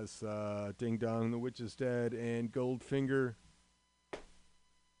Oz, Ding Dong, the Witch is Dead, and Goldfinger.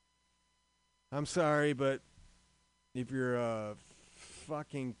 I'm sorry, but if you're a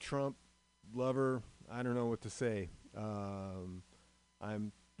fucking Trump lover, I don't know what to say. I'm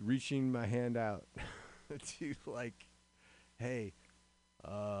reaching my hand out to hey,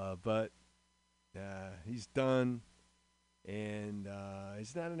 but he's done, and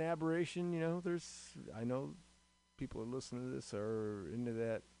he's not an aberration. I know people that listen to this are into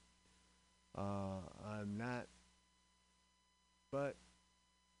that. I'm not, but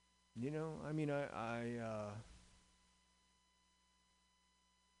I mean, I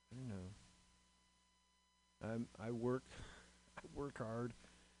don't know. I work hard,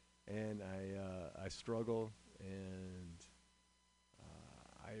 and I struggle, and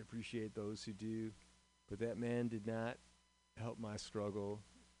I appreciate those who do, but that man did not help my struggle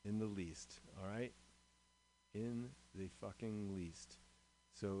in the least, all right? In the fucking least.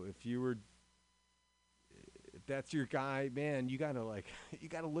 So if that's your guy, man, you gotta you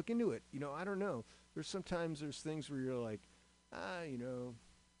gotta look into it. I don't know. There's things where you're like, I don't know.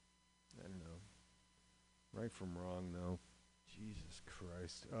 Right from wrong, though. Jesus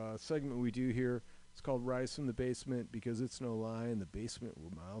Christ. Segment we do here, it's called Rise from the Basement, because it's no lie, in the basement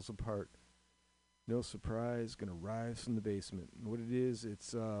we're miles apart. No surprise, gonna rise from the basement. And what it is,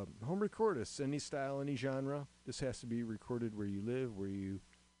 it's home recordists, any style, any genre. This has to be recorded where you live, where you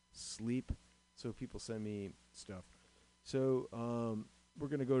sleep. So people send me stuff. So we're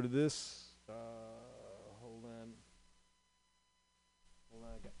gonna go to this. Hold on.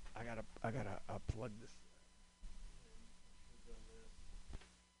 I gotta plug this.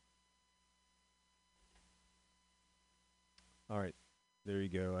 All right, there you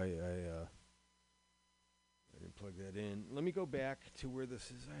go. I didn't plug that in. Let me go back to where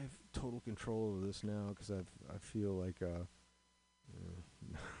this is. I have total control over this now because I feel like all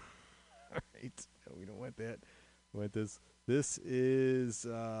right. No, we don't want that. We want this. This is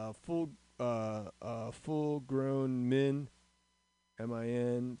full grown min.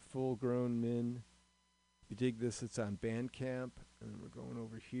 MIN, full grown min. If you dig this, it's on Bandcamp, and we're going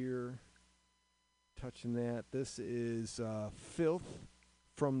over here. Touching that. This is Filth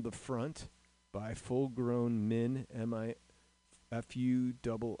from the Front by Full Grown Min,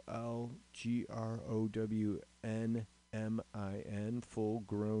 FULLGROWNMIN, Full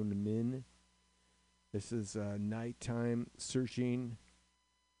Grown Min. This is Nighttime Searching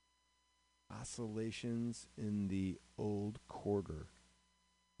Oscillations in the Old Quarter.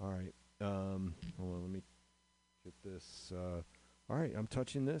 All right. Hold on, let me get this. All right, I'm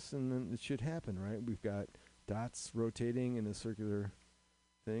touching this, and then it should happen, right? We've got dots rotating in a circular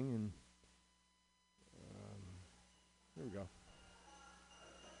thing, and there we go.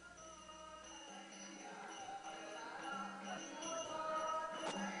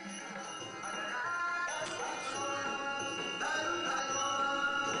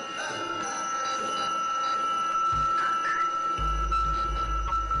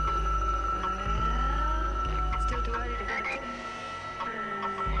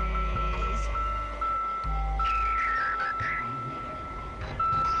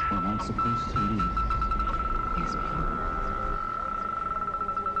 We're not supposed to leave these people.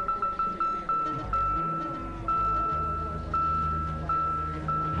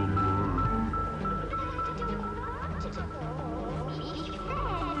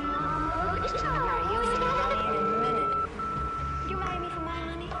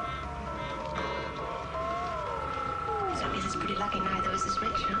 Pretty lucky neither was this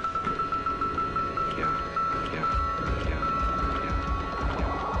rich, huh? Yeah.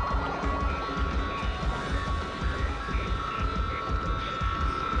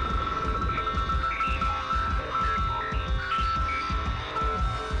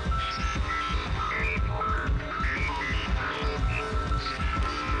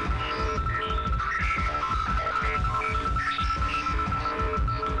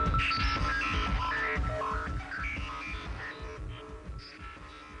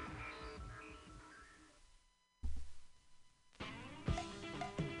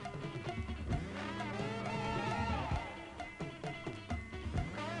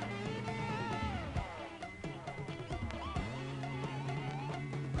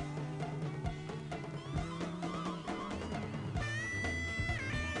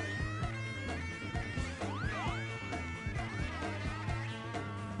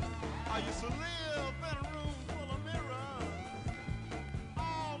 I used to live in a room full of mirrors.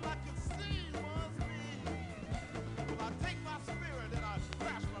 All I could see was me. Well, I take my spirit and I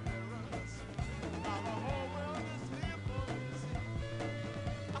crash my mirrors. Now the whole world is here for me to see.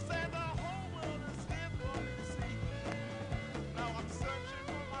 I said the whole world is here for me to see. Now I'm searching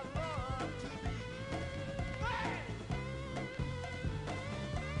for my love to be. Hey!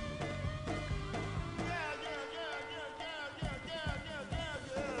 Yeah.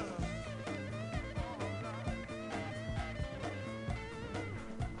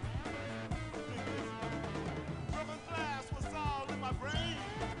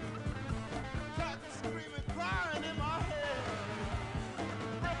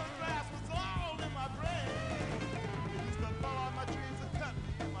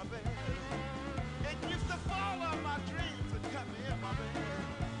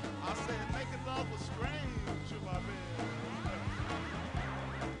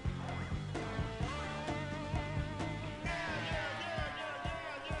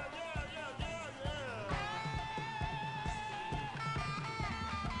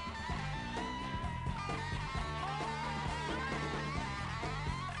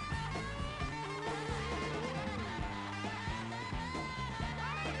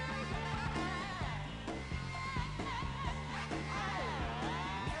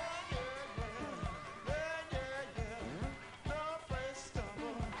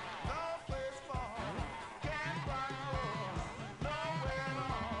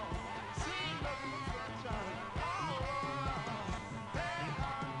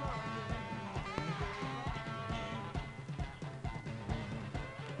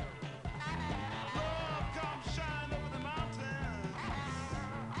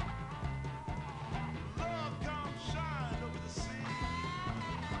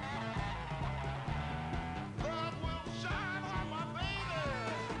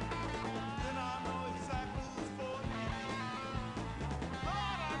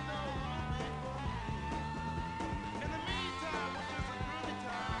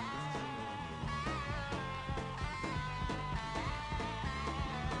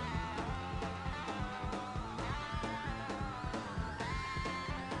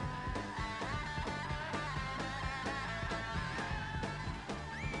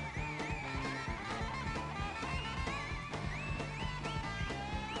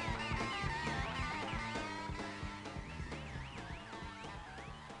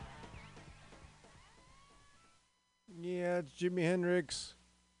 That's Jimi Hendrix.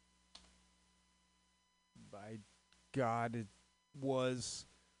 By God, it was.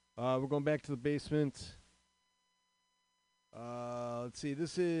 We're going back to the basement. Let's see.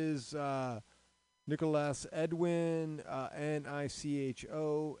 This is Nicholas Edwin, Nicholas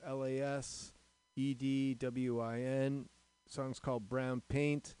Edwin. Song's called Brown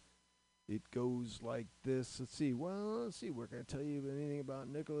Paint. It goes like this. Let's see. Well, let's see. We're going to tell you anything about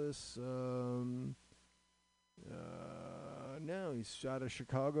Nicholas. No, he's out of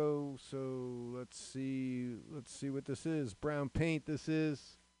Chicago. So let's see. Let's see what this is. Brown Paint. This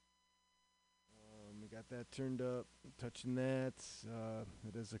is. We got that turned up. Touching that.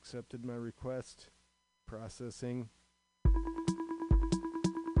 It has accepted my request. Processing.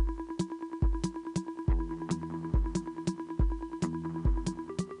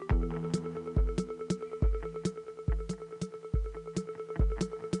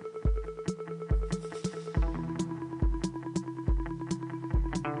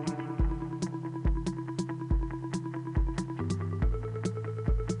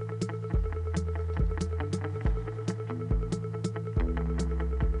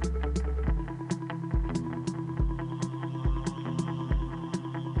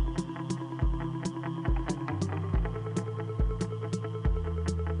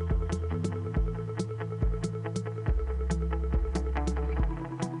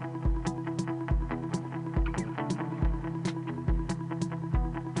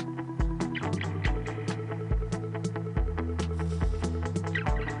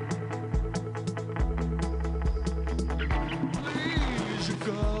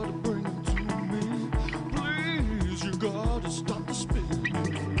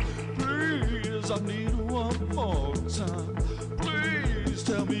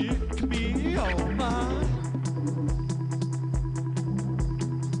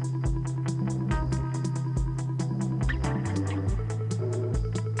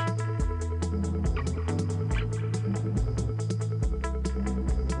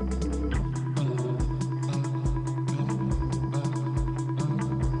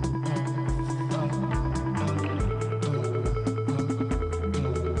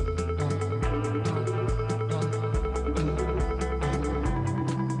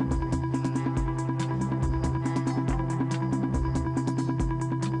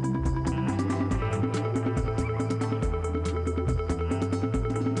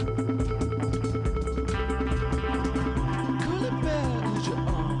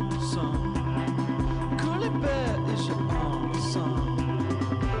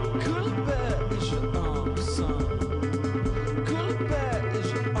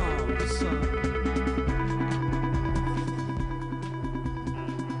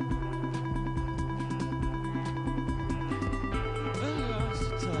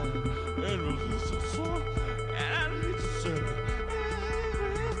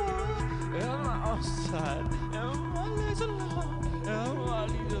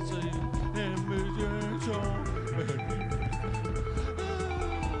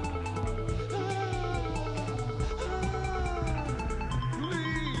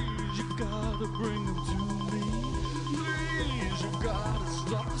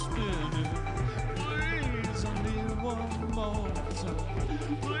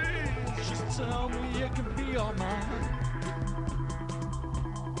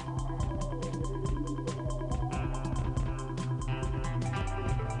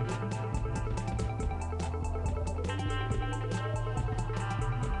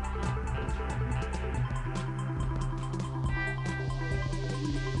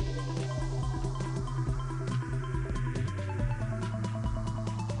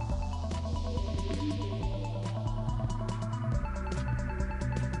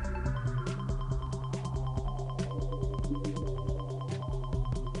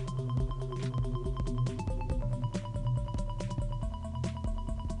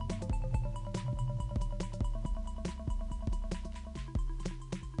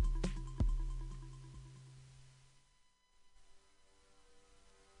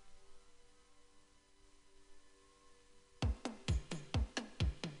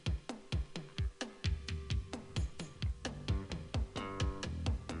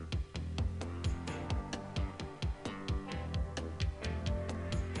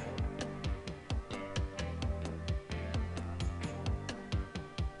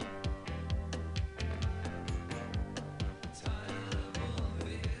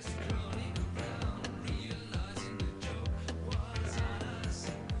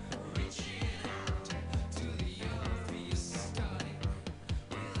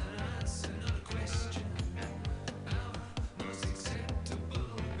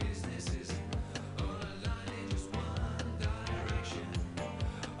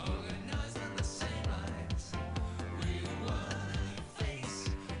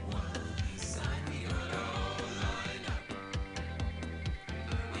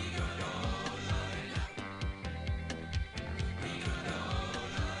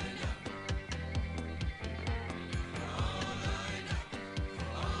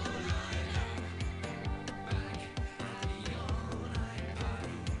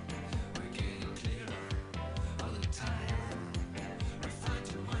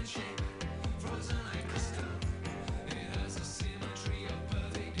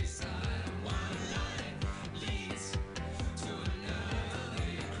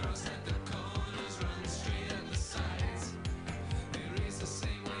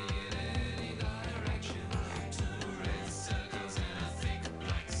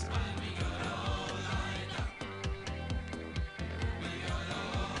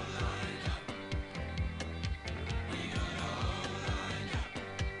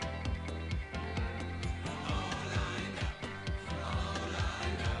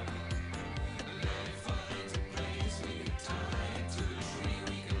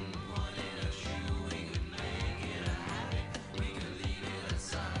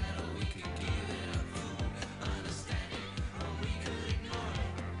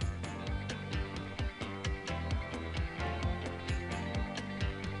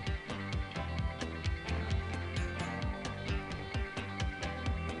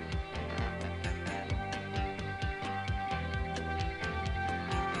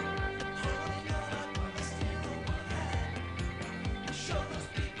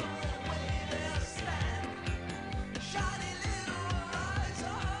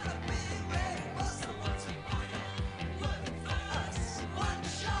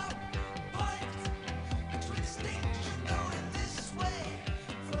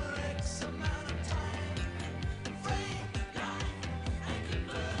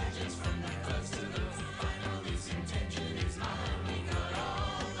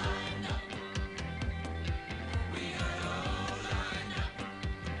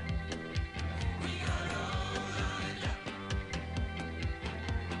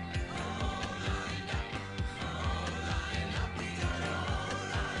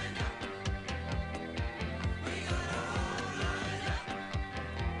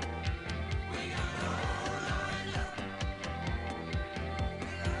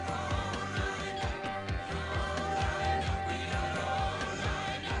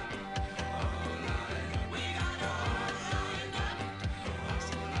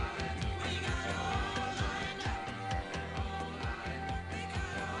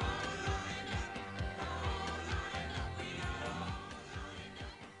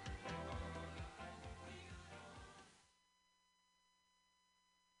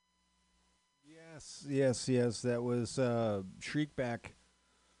 Yes. That was Shriekback.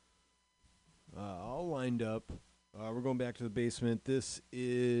 All lined up. We're going back to the basement. This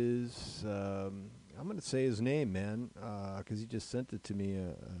is, I'm going to say his name, man, because he just sent it to me.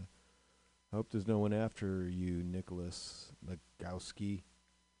 I hope there's no one after you, Nicholas Magowski,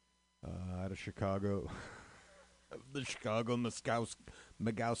 out of Chicago. The Chicago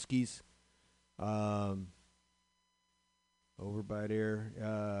Magowskis. Over by there.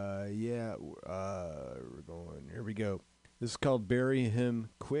 We're going. Here we go. This is called Bury Him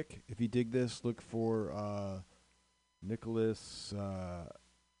Quick. If you dig this, look for Nicholas.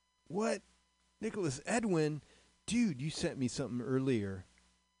 What? Nicholas Edwin? Dude, you sent me something earlier.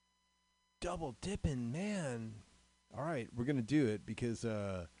 Double dipping, man. All right, we're going to do it because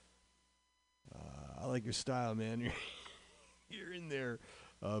I like your style, man. You're in there.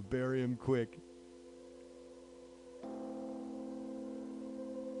 Bury him quick.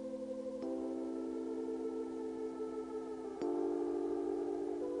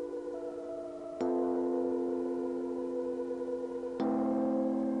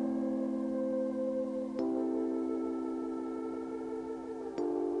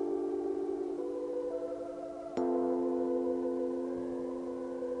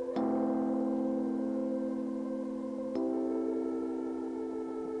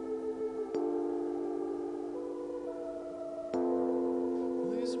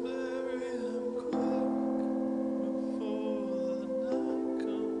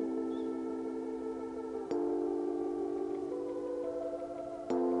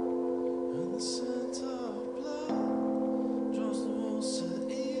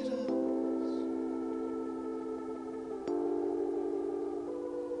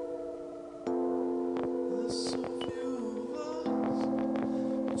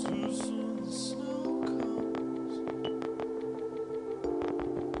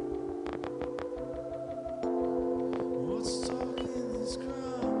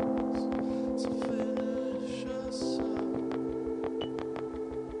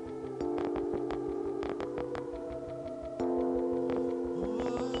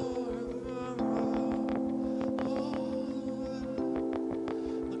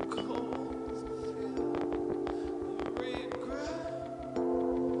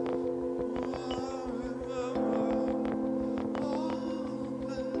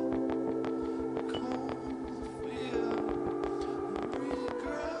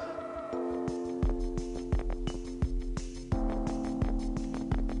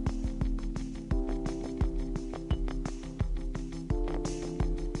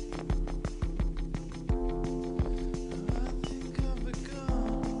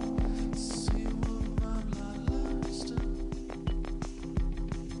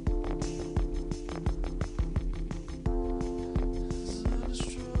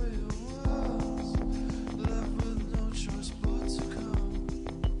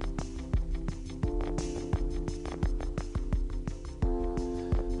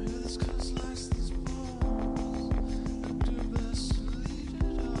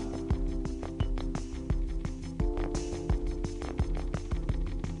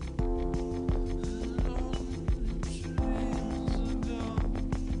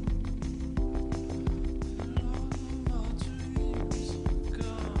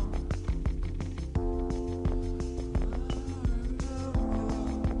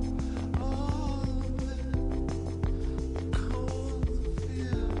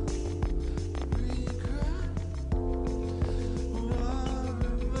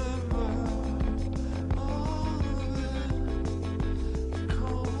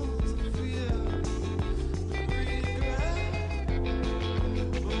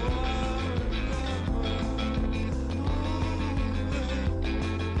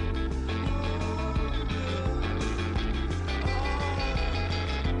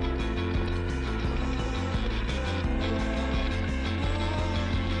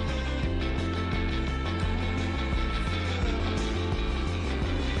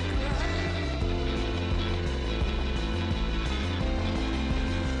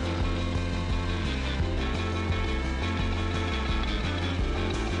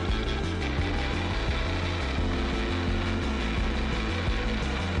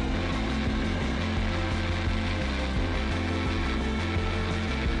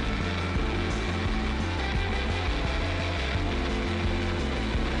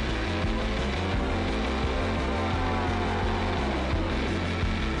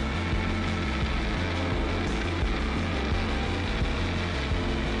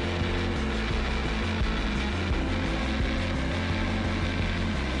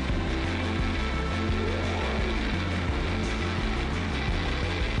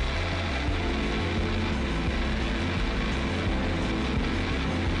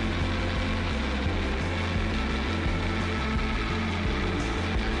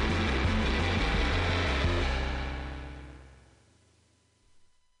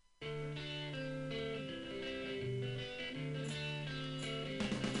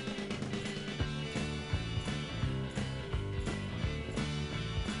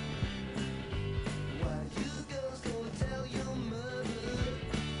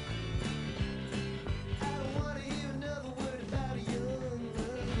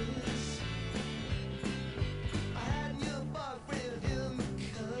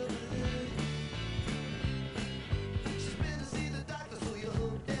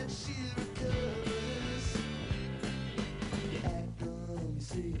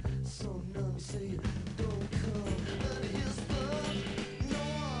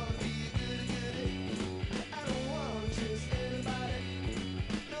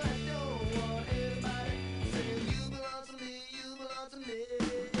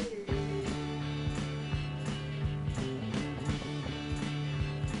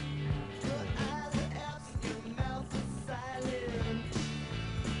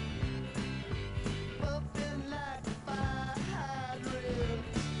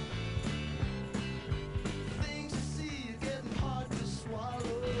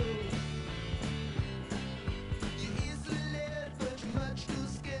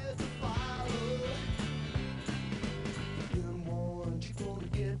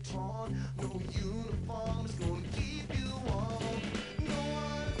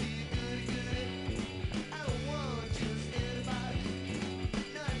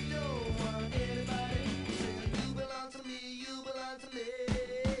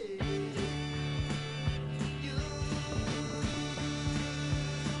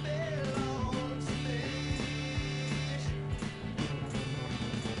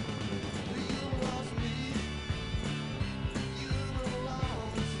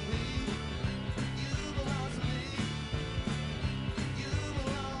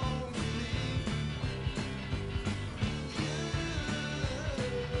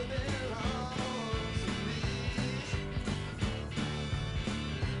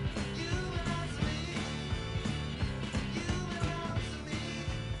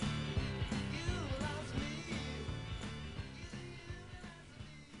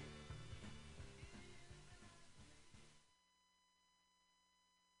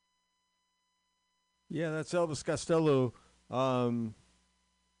 Yeah, that's Elvis Costello. God,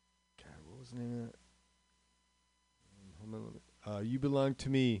 what was the name of that? Hold on, let me- You Belong to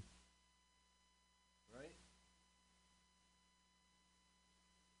Me. Right?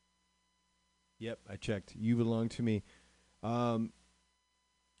 Yep, I checked. You Belong to Me. We're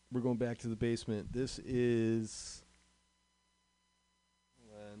going back to the basement. This is...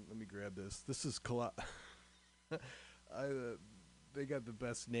 Hold on, let me grab this. This is... They got the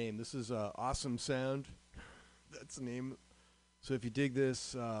best name. This is Awesome Sound. That's the name. So if you dig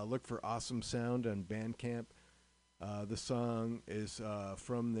this, look for Awesome Sound on Bandcamp. The song is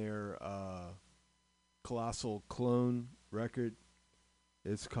from their Colossal Clone record.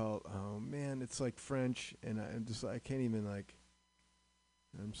 It's called, oh man, it's like French, and I can't even like,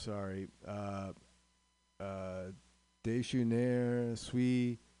 I'm sorry. Déjeuner,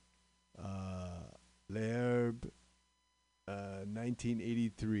 suis, l'herbe,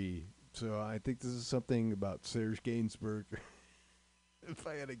 1983. So I think this is something about Serge Gainsbourg. If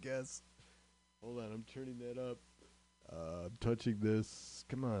I had to guess. Hold on, I'm turning that up. I'm touching this.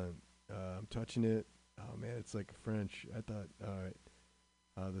 Come on. I'm touching it. Oh man, it's like French. I thought, all right.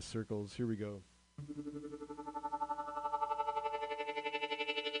 The circles. Here we go.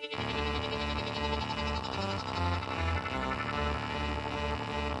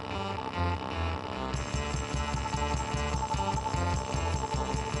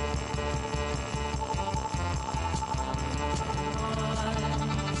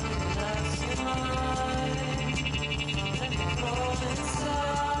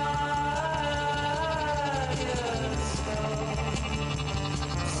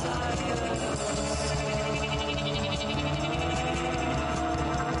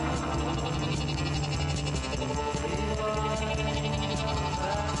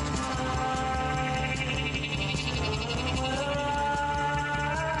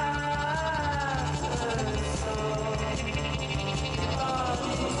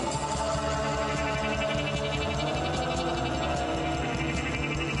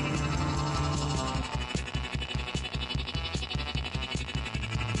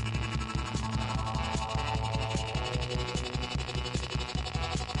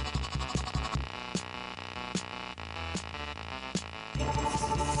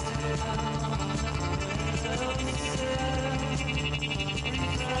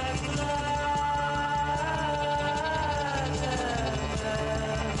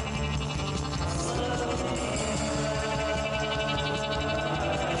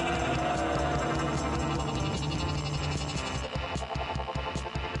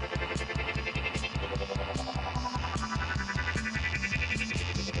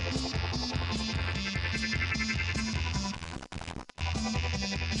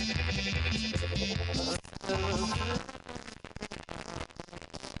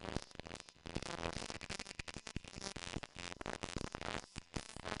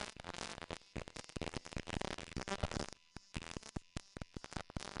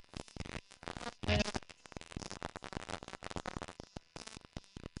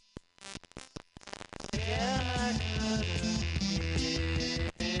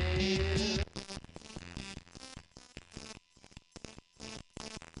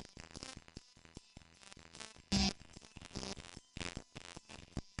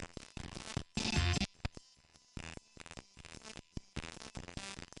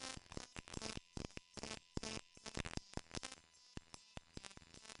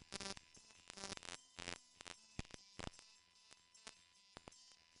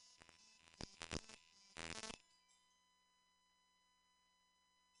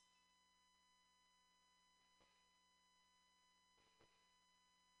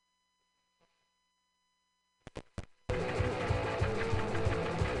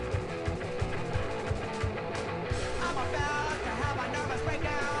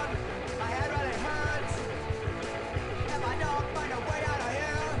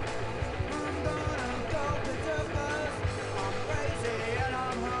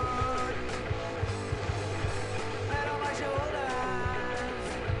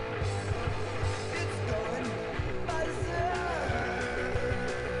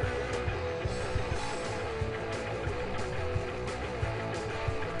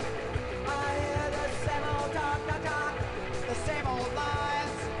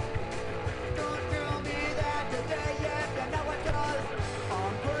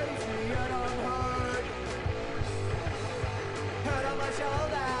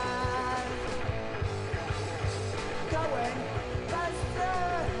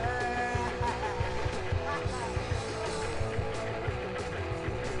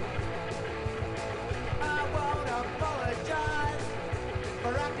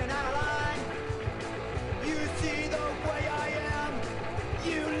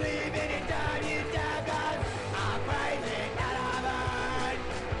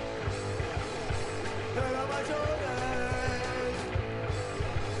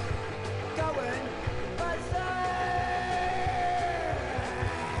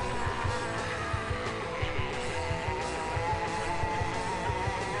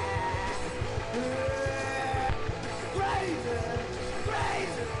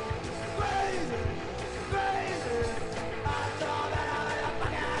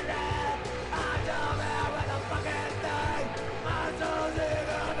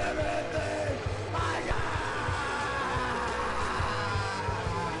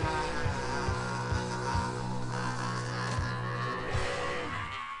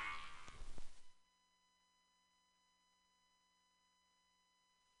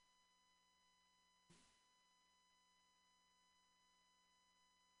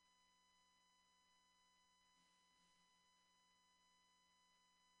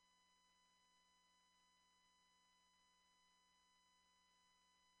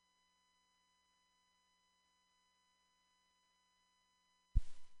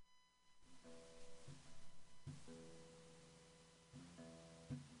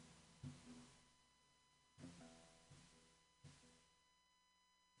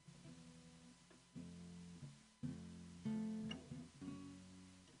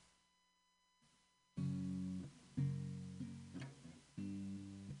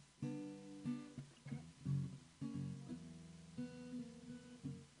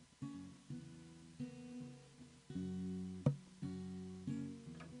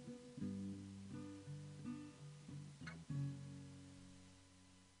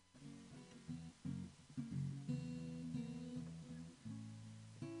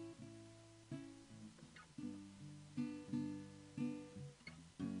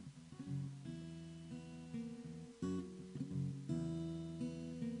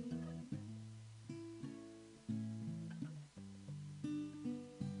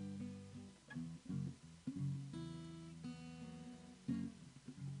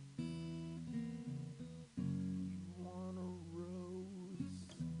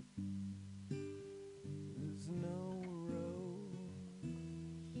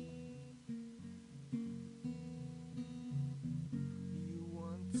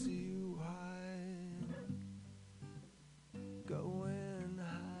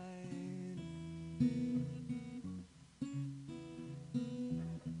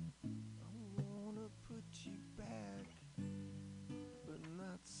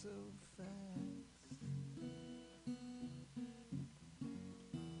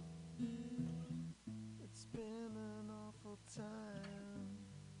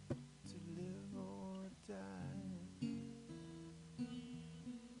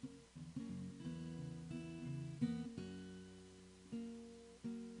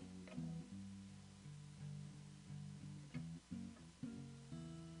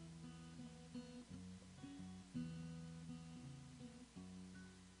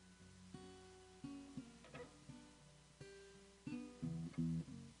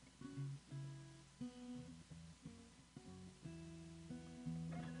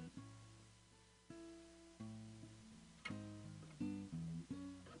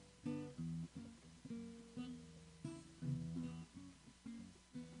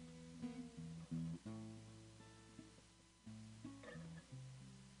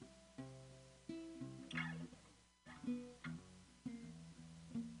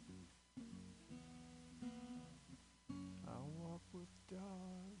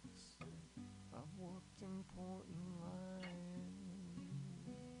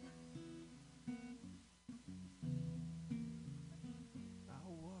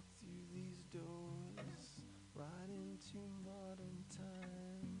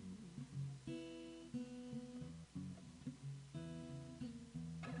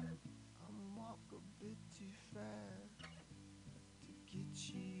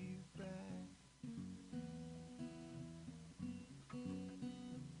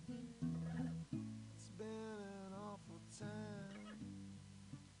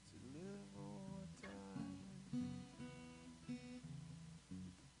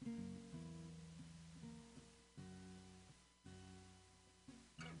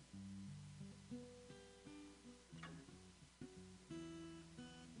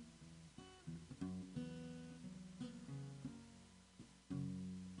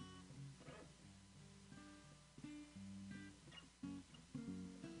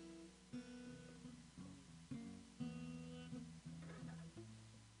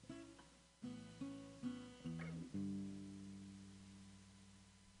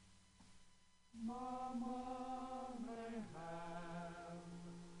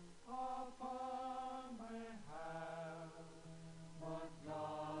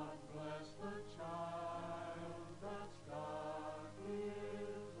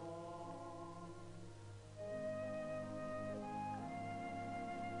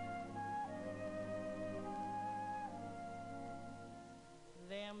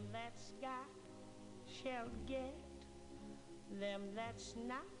 shall get, them that's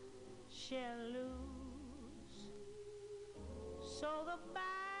not shall lose. So the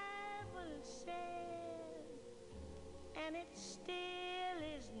Bible said, and it still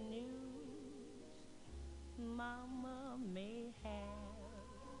is news. Mama may have,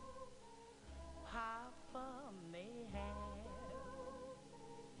 Papa may have,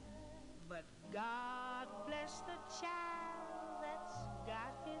 but God bless the child that's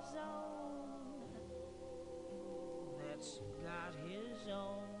got his own, that's got his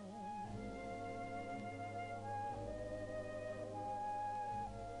own.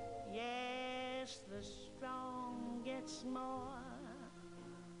 Yes, the strong gets more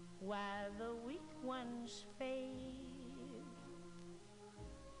while the weak ones fade.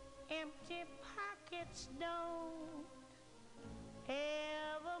 Empty pockets don't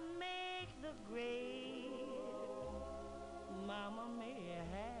ever make the grade. Mama may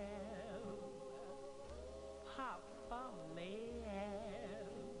have, Papa may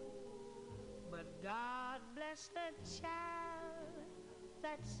have, but God bless the child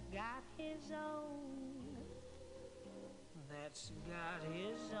that's got his own, that's got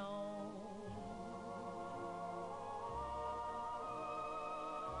his own.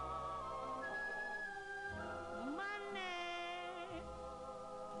 Money,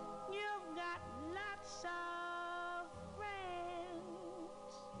 you've got lots of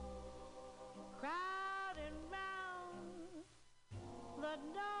friends crowding round the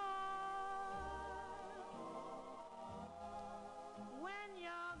door. When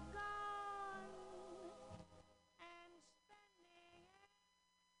you're gone and spending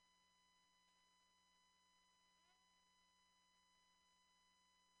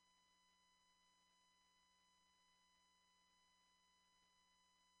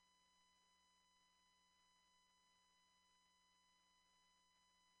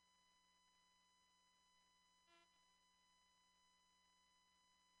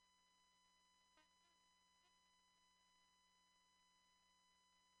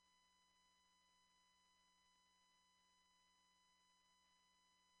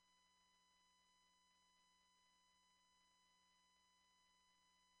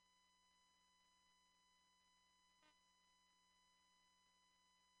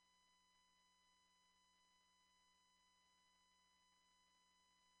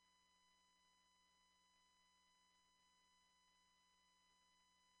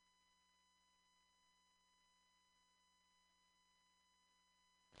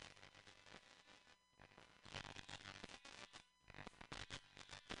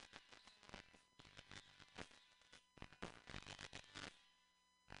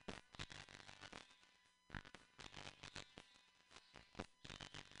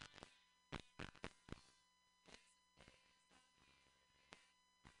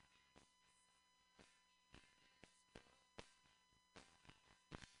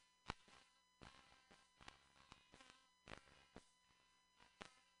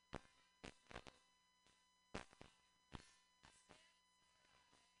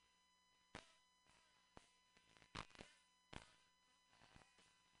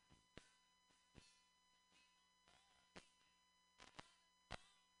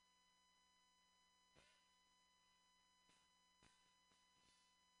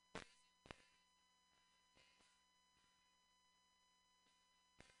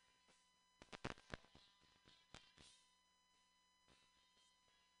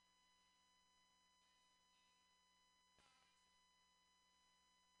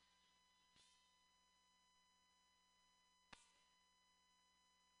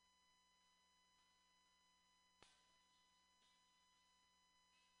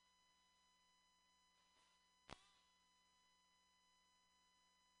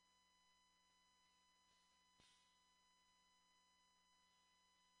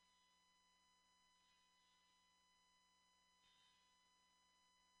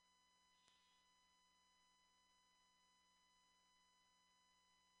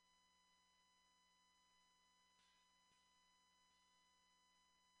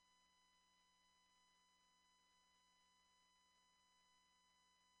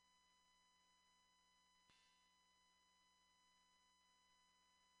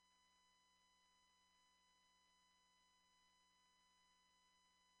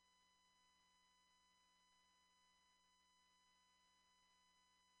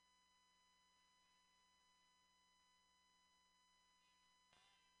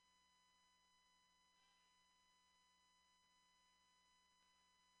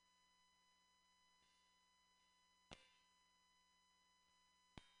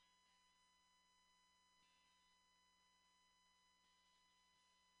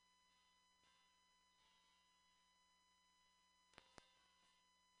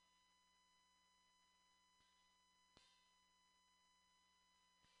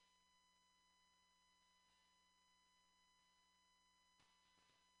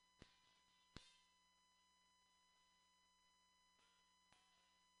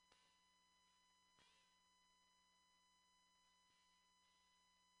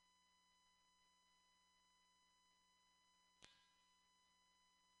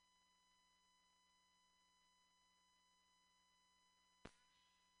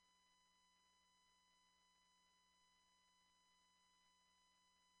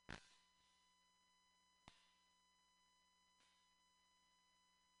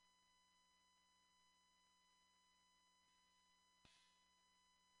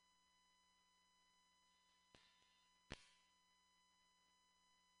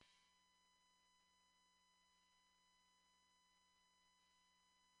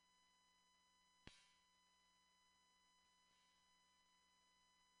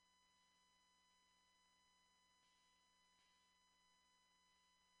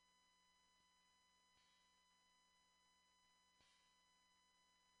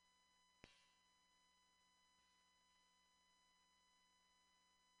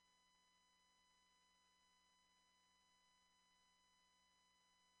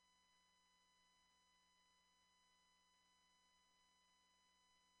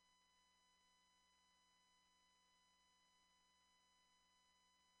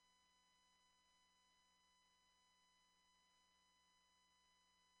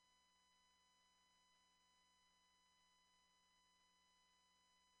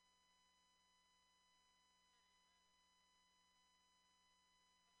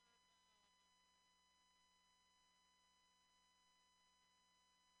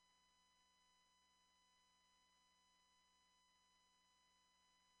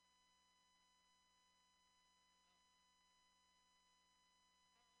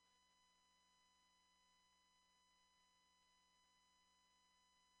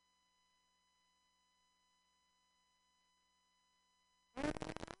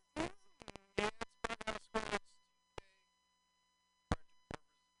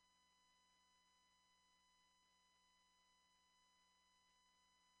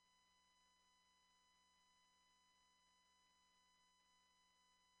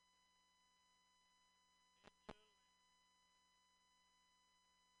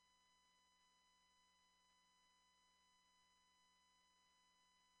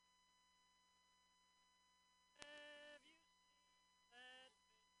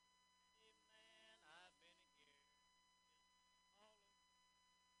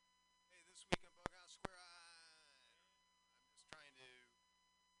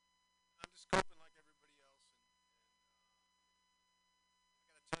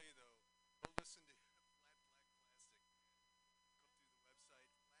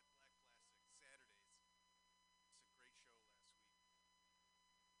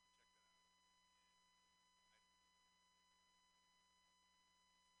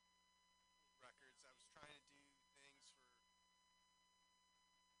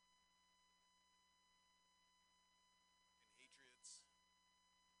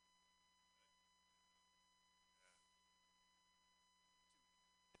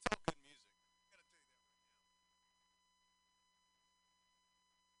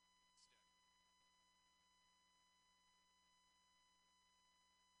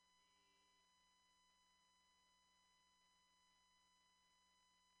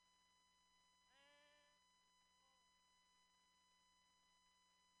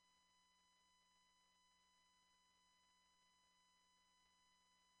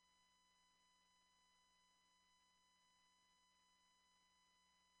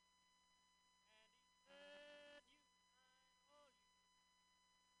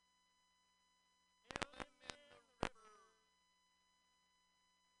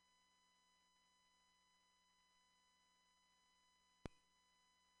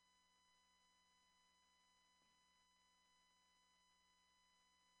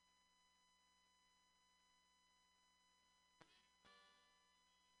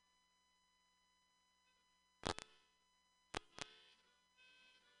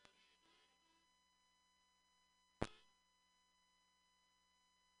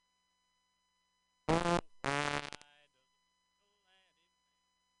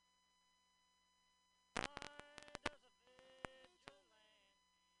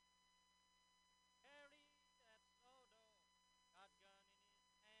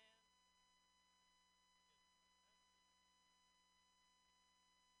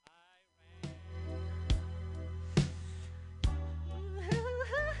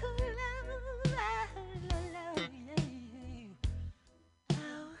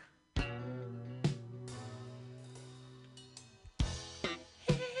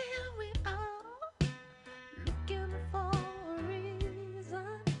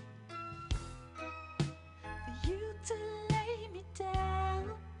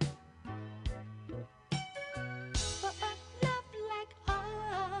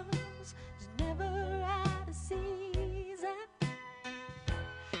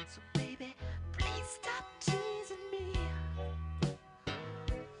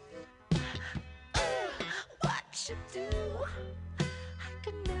you do?